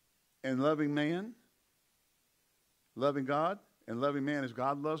and loving man. Loving God and loving man as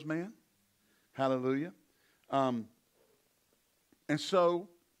God loves man. Hallelujah. And so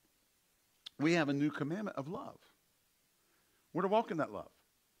we have a new commandment of love. We're to walk in that love.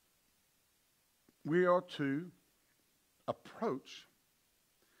 We are to approach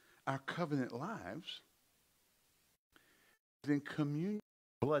our covenant lives in communion,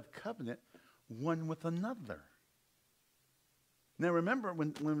 blood covenant, one with another. Now remember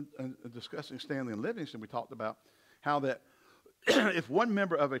when discussing Stanley and Livingston, we talked about how that if one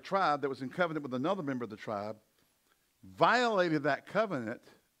member of a tribe that was in covenant with another member of the tribe violated that covenant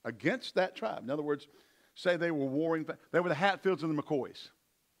against that tribe, in other words, say they were warring, they were the Hatfields and the McCoys.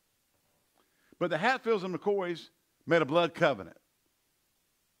 But the Hatfields and McCoys made a blood covenant.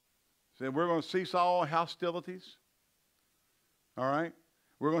 Said, we're going to cease all hostilities. All right?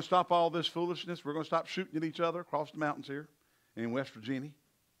 We're going to stop all this foolishness. We're going to stop shooting at each other across the mountains here in West Virginia.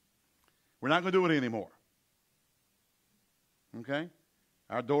 We're not going to do it anymore. Okay?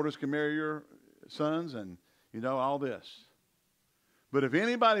 Our daughters can marry your sons and, all this. But if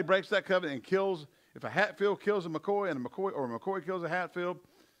anybody breaks that covenant and kills, if a Hatfield kills a McCoy and a McCoy kills a Hatfield,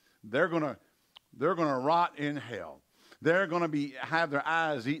 they're going to rot in hell. They're going to have their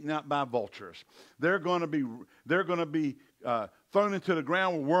eyes eaten out by vultures. They're going to be thrown into the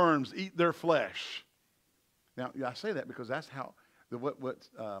ground where worms eat their flesh. Now, I say that because that's how what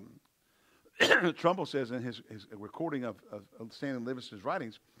Trumbull says in his recording of Stanley Livingston's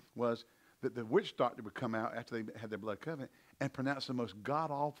writings was that the witch doctor would come out after they had their blood covenant and pronounce the most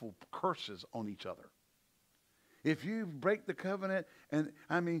god-awful curses on each other. If you break the covenant, and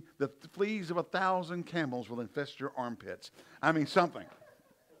the fleas of 1,000 camels will infest your armpits. Something.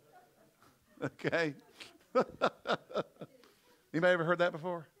 Okay? Anybody ever heard that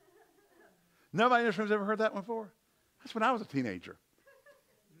before? Nobody in this room has ever heard that one before? That's when I was a teenager.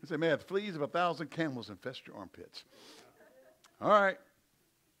 They said, man, fleas of 1,000 camels infest your armpits. All right.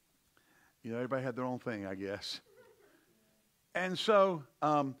 Everybody had their own thing, I guess. And so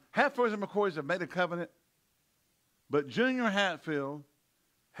Hatfields and McCoys have made a covenant, but Junior Hatfield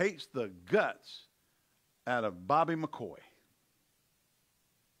hates the guts out of Bobby McCoy.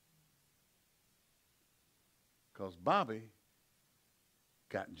 Because Bobby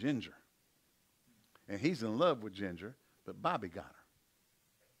got Ginger. And he's in love with Ginger, but Bobby got her.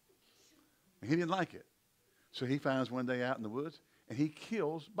 And he didn't like it. So he finds one day out in the woods, and he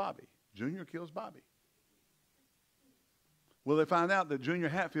kills Bobby. Junior kills Bobby. Well, they find out that Junior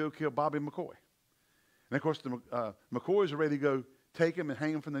Hatfield killed Bobby McCoy. And, of course, the McCoys are ready to go take him and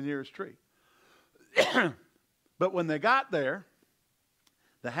hang him from the nearest tree. But when they got there,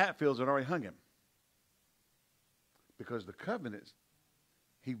 the Hatfields had already hung him. Because the covenant,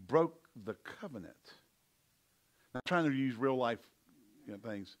 he broke the covenant. I'm trying to use real life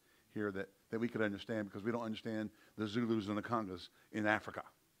things here that we could understand because we don't understand the Zulus and the Congas in Africa.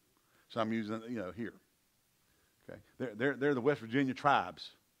 So I'm using, here. Okay, they're the West Virginia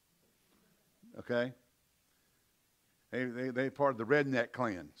tribes. Okay, they part of the redneck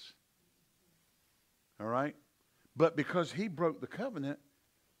clans. All right, but because he broke the covenant,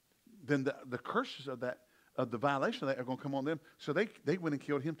 then the curses of the violation of that are going to come on them. So they went and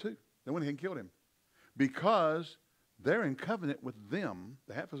killed him too. They went ahead and killed him because they're in covenant with them.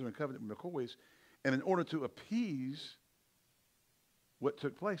 The Hatfields are in covenant with McCoys. And in order to appease what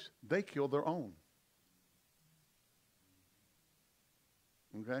took place, they killed their own.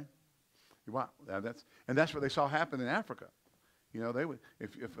 Okay? Wow. That's what they saw happen in Africa. You know, they would,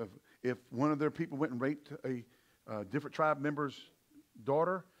 if one of their people went and raped a different tribe member's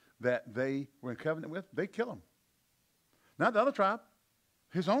daughter that they were in covenant with, they'd kill him. Not the other tribe,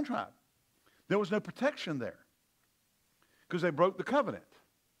 his own tribe. There was no protection there because they broke the covenant.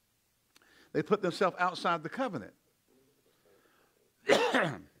 They put themselves outside the covenant.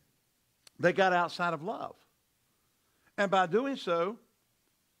 They got outside of love. And by doing so,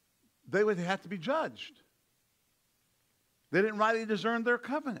 they would have to be judged. They didn't rightly discern their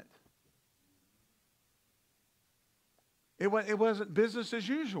covenant. It wasn't business as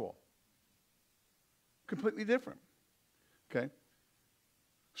usual. Completely different. Okay?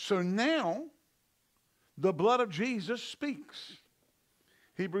 So now, the blood of Jesus speaks.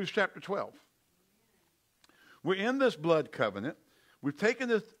 Hebrews chapter 12. We're in this blood covenant. We've taken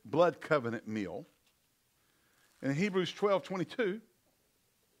this blood covenant meal. In Hebrews 12:22,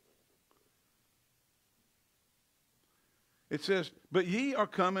 it says, "But ye are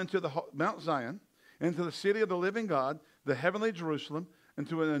come into the Mount Zion, into the city of the living God, the heavenly Jerusalem, and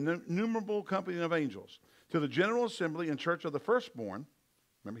to an innumerable company of angels, to the general assembly and church of the firstborn."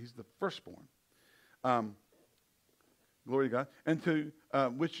 Remember, he's the firstborn. Glory to God. "And to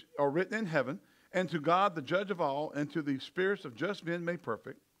which are written in heaven, and to God, the judge of all, and to the spirits of just men made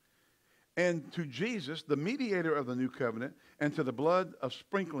perfect, and to Jesus, the mediator of the new covenant, and to the blood of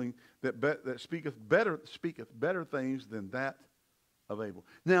sprinkling that speaketh better things than that of Abel."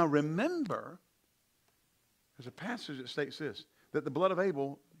 Now remember, there's a passage that states this, that the blood of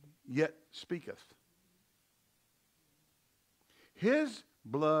Abel yet speaketh. His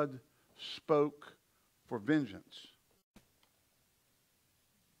blood spoke for vengeance.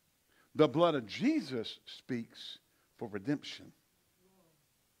 The blood of Jesus speaks for redemption.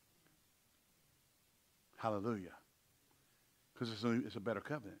 Hallelujah. Because it's a better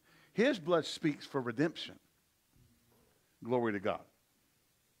covenant. His blood speaks for redemption. Glory to God.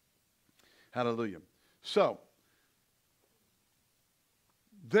 Hallelujah. So,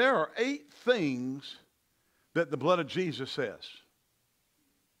 there are 8 things that the blood of Jesus says.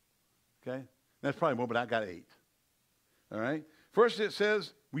 Okay? That's probably more, but I got 8. All right? First it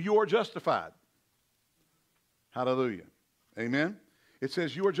says, you are justified. Hallelujah. Amen? It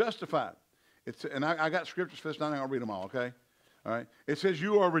says you are justified. And I got scriptures for this, now I'm going to read them all, okay? All right? It says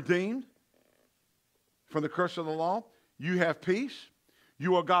you are redeemed from the curse of the law. You have peace.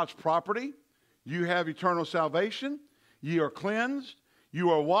 You are God's property. You have eternal salvation. Ye are cleansed.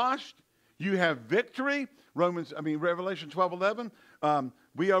 You are washed. You have victory. Revelation 12:11.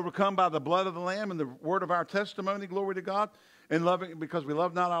 We overcome by the blood of the Lamb and the word of our testimony. Glory to God. And loving because we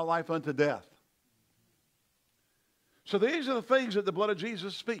love not our life unto death. So these are the things that the blood of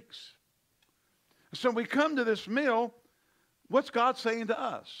Jesus speaks. So we come to this meal, what's God saying to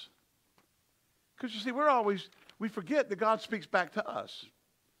us? Because you see, we forget that God speaks back to us.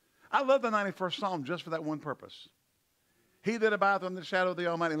 I love the 91st Psalm just for that one purpose. He that abideth under the shadow of the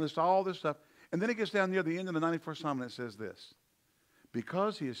Almighty, and lists all this stuff. And then it gets down near the end of the 91st Psalm and it says this.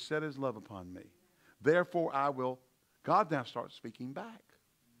 Because he has set his love upon me, therefore I will, God now starts speaking back.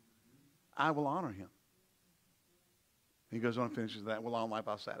 I will honor him. He goes on and finishes that. Well, all life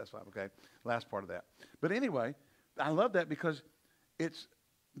I'll satisfy. Okay, last part of that. But anyway, I love that because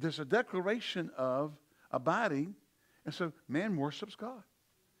there's a declaration of abiding. And so man worships God.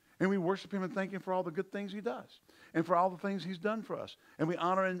 And we worship him and thank him for all the good things he does. And for all the things he's done for us. And we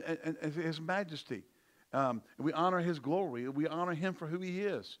honor his majesty. We honor his glory. We honor him for who he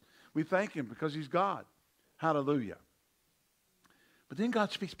is. We thank him because he's God. Hallelujah. But then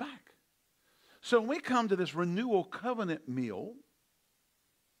God speaks back. So when we come to this renewal covenant meal,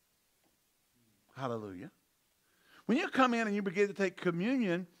 hallelujah, when you come in and you begin to take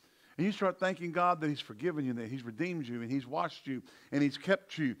communion and you start thanking God that he's forgiven you, that he's redeemed you, and he's washed you, and he's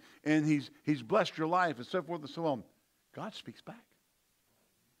kept you, and he's blessed your life, and so forth and so on, God speaks back.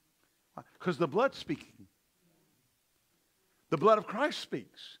 Because the blood's speaking. The blood of Christ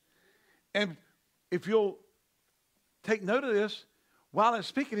speaks. And if you'll take note of this, while it's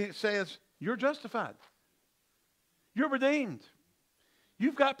speaking, it says, you're justified. You're redeemed.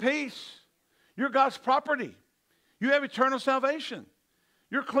 You've got peace. You're God's property. You have eternal salvation.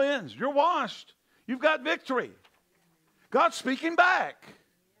 You're cleansed. You're washed. You've got victory. God's speaking back.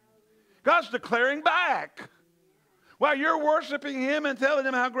 God's declaring back. While you're worshiping him and telling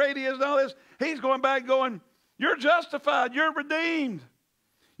him how great he is and all this, he's going back going, you're justified. You're redeemed.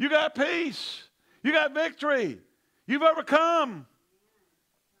 You got peace. You got victory. You've overcome.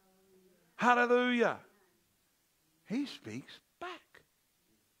 Hallelujah. He speaks back.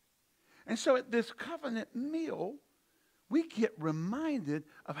 And so at this covenant meal, we get reminded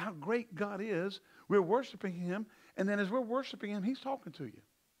of how great God is. We're worshiping him. And then as we're worshiping him, he's talking to you.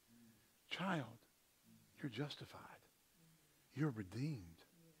 Child, you're justified. You're redeemed.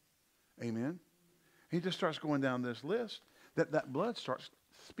 Amen. He just starts going down this list. That blood starts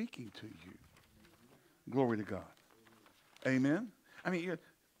speaking to you. Glory to God. Amen. I mean,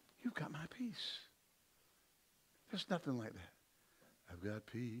 you've got my peace. There's nothing like that. I've got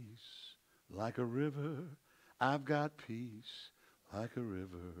peace like a river. I've got peace like a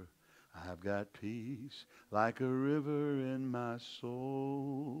river. I've got peace like a river in my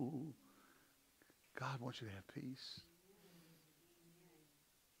soul. God wants you to have peace.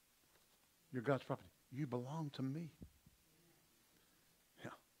 You're God's property. You belong to me.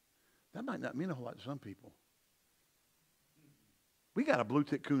 Yeah. That might not mean a whole lot to some people. We got a blue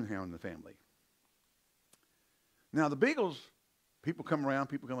tick coonhound in the family. Now, the Beagles, people come around,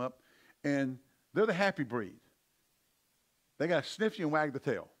 people come up, and they're the happy breed. They got to sniff you and wag the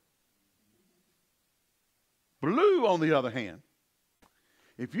tail. Blue, on the other hand,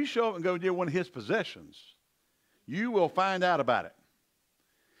 if you show up and go near one of his possessions, you will find out about it.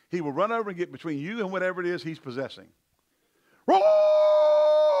 He will run over and get between you and whatever it is he's possessing.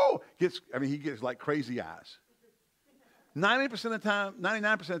 Whoa! He gets like crazy eyes. 90% of the time,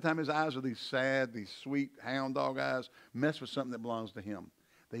 99% of the time, his eyes are these sad, these sweet hound dog eyes. Mess with something that belongs to him.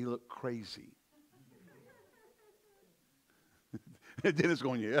 They look crazy. And then it's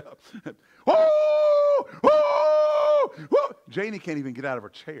going, yeah. Whoa! Whoa! Whoa! Janie can't even get out of her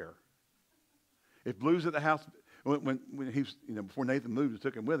chair. If Blue's at the house, when he was, before Nathan moved, we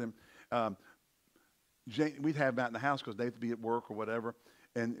took him with him. We'd have him out in the house because Nathan would be at work or whatever,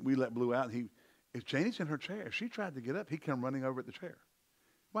 and we let Blue out. And if Janie's in her chair, if she tried to get up, he'd come running over at the chair.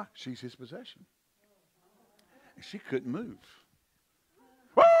 Why? She's his possession. And she couldn't move.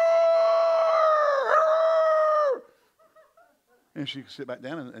 And she could sit back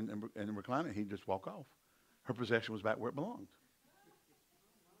down and recline it. He'd just walk off. Her possession was back where it belonged.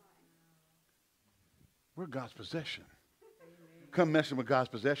 We're God's possession. Come messing with God's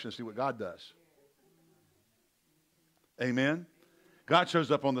possession and see what God does. Amen. God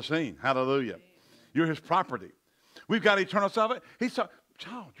shows up on the scene. Hallelujah. You're his property. We've got eternal salvation.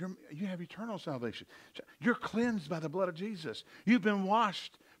 Child, you have eternal salvation. You're cleansed by the blood of Jesus. You've been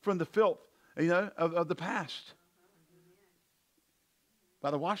washed from the filth, of the past.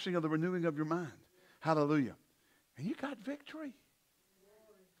 By the washing of the renewing of your mind. Hallelujah. And you got victory.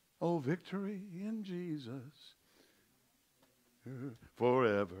 Oh, victory in Jesus.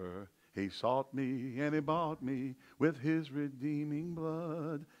 Forever he sought me and he bought me with his redeeming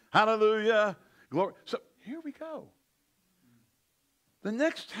blood. Hallelujah. Glory. So here we go. The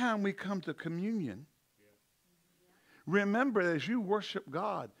next time we come to communion, remember as you worship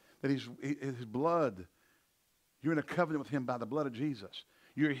God that his blood, you're in a covenant with him by the blood of Jesus.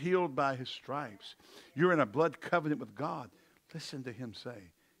 You're healed by his stripes. You're in a blood covenant with God. Listen to him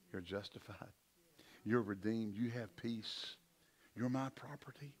say, you're justified. You're redeemed. You have peace. You're my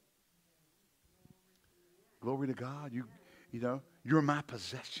property. Glory to God. You're my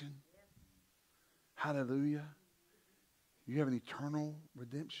possession. Hallelujah. You have an eternal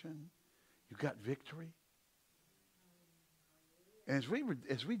redemption. You've got victory. And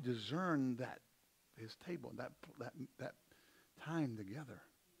as we discern his table, that time together,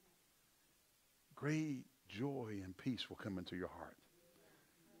 great joy and peace will come into your heart.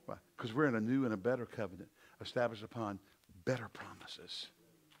 Why? Because we're in a new and a better covenant established upon better promises.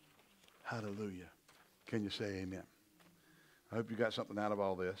 Hallelujah. Can you say amen? I hope you got something out of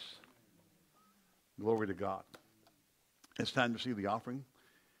all this. Glory to God. It's time to see the offering,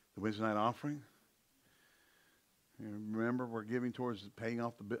 the Wednesday night offering. And remember, we're giving towards paying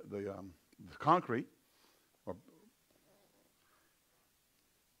off the concrete, or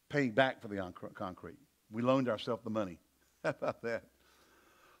paying back for the concrete. We loaned ourselves the money. How about that?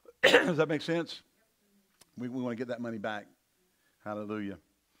 Does that make sense? We want to get that money back. Hallelujah.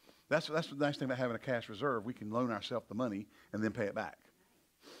 That's the nice thing about having a cash reserve. We can loan ourselves the money and then pay it back.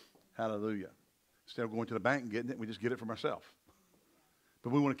 Hallelujah. Instead of going to the bank and getting it, we just get it from ourselves.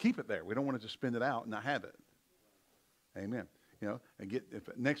 But we want to keep it there. We don't want to just spend it out and not have it. Amen. And get if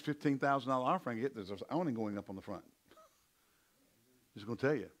next $15,000 offering, there's an awning going up on the front. Just going to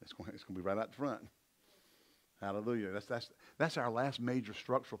tell you, it's going to be right out the front. Hallelujah. That's our last major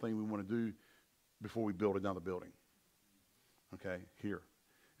structural thing we want to do before we build another building. Okay, here.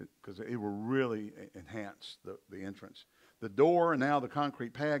 Because it will really enhance the entrance. The door and now the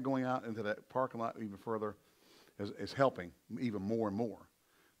concrete pad going out into that parking lot even further. is helping even more and more.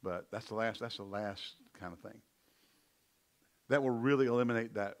 But that's the last kind of thing. That will really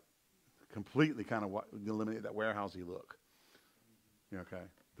eliminate that completely, kind of eliminate that warehousey look. Okay.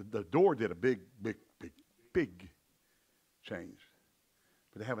 The door did a big change.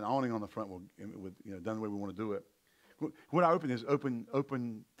 But to have an awning on the front would done the way we want to do it. What I open is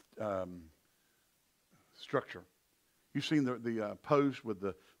open structure. You've seen the post with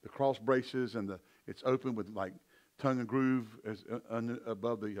the cross braces and it's open with like tongue and groove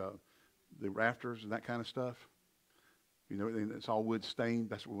above the rafters and that kind of stuff. And it's all wood stained.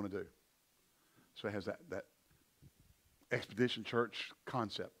 That's what we want to do. So it has that Expedition Church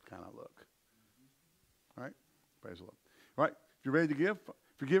concept kind of look. All right? Praise the Lord. All right. If you're ready to give,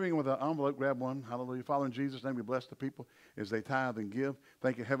 if you're giving with an envelope, grab one. Hallelujah. Father, in Jesus' name, we bless the people as they tithe and give.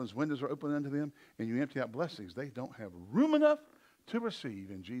 Thank you. Heaven's windows are open unto them, and you empty out blessings they don't have room enough to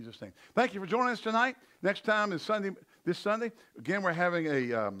receive in Jesus' name. Thank you for joining us tonight. Next time is this Sunday. Again, we're having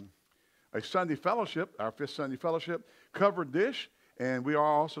a Sunday fellowship, our 5th Sunday fellowship, covered dish, and we are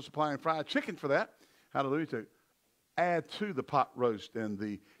also supplying fried chicken for that. Hallelujah. To add to the pot roast and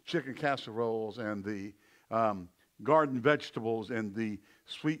the chicken casseroles and the garden vegetables and the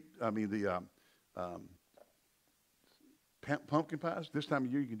pumpkin pies. This time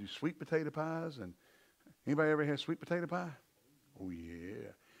of year, you can do sweet potato pies. And anybody ever had sweet potato pie? Oh,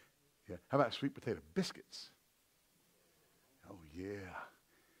 yeah. Yeah. How about sweet potato biscuits? Oh, yeah.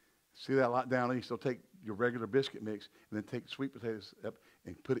 See that a lot down there? You still take your regular biscuit mix and then take sweet potatoes up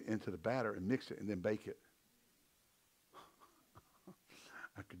and put it into the batter and mix it and then bake it.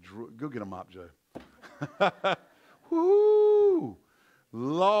 I could go get a mop, Joe. Woo!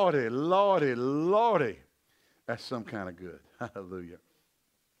 Lordy, Lordy, Lordy. That's some kind of good. Hallelujah.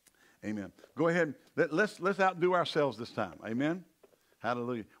 Amen. Go ahead. Let's outdo ourselves this time. Amen.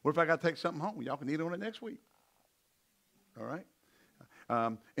 Hallelujah. What if I got to take something home? Y'all can eat on it next week. All right.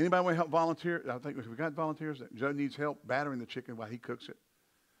 Anybody want to help volunteer? I think we got volunteers. Joe needs help battering the chicken while he cooks it.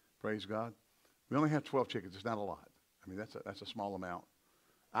 Praise God. We only have 12 chickens. It's not a lot. I mean, that's a small amount.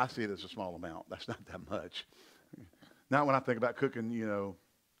 I see it as a small amount. That's not that much. Not when I think about cooking,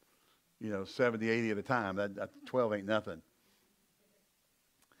 70, 80 at a time. That 12 ain't nothing.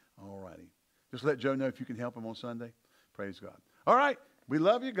 All righty. Just let Joe know if you can help him on Sunday. Praise God. All right. We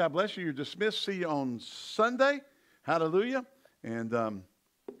love you. God bless you. You're dismissed. See you on Sunday. Hallelujah. And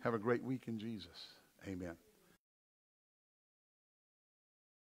have a great week in Jesus. Amen.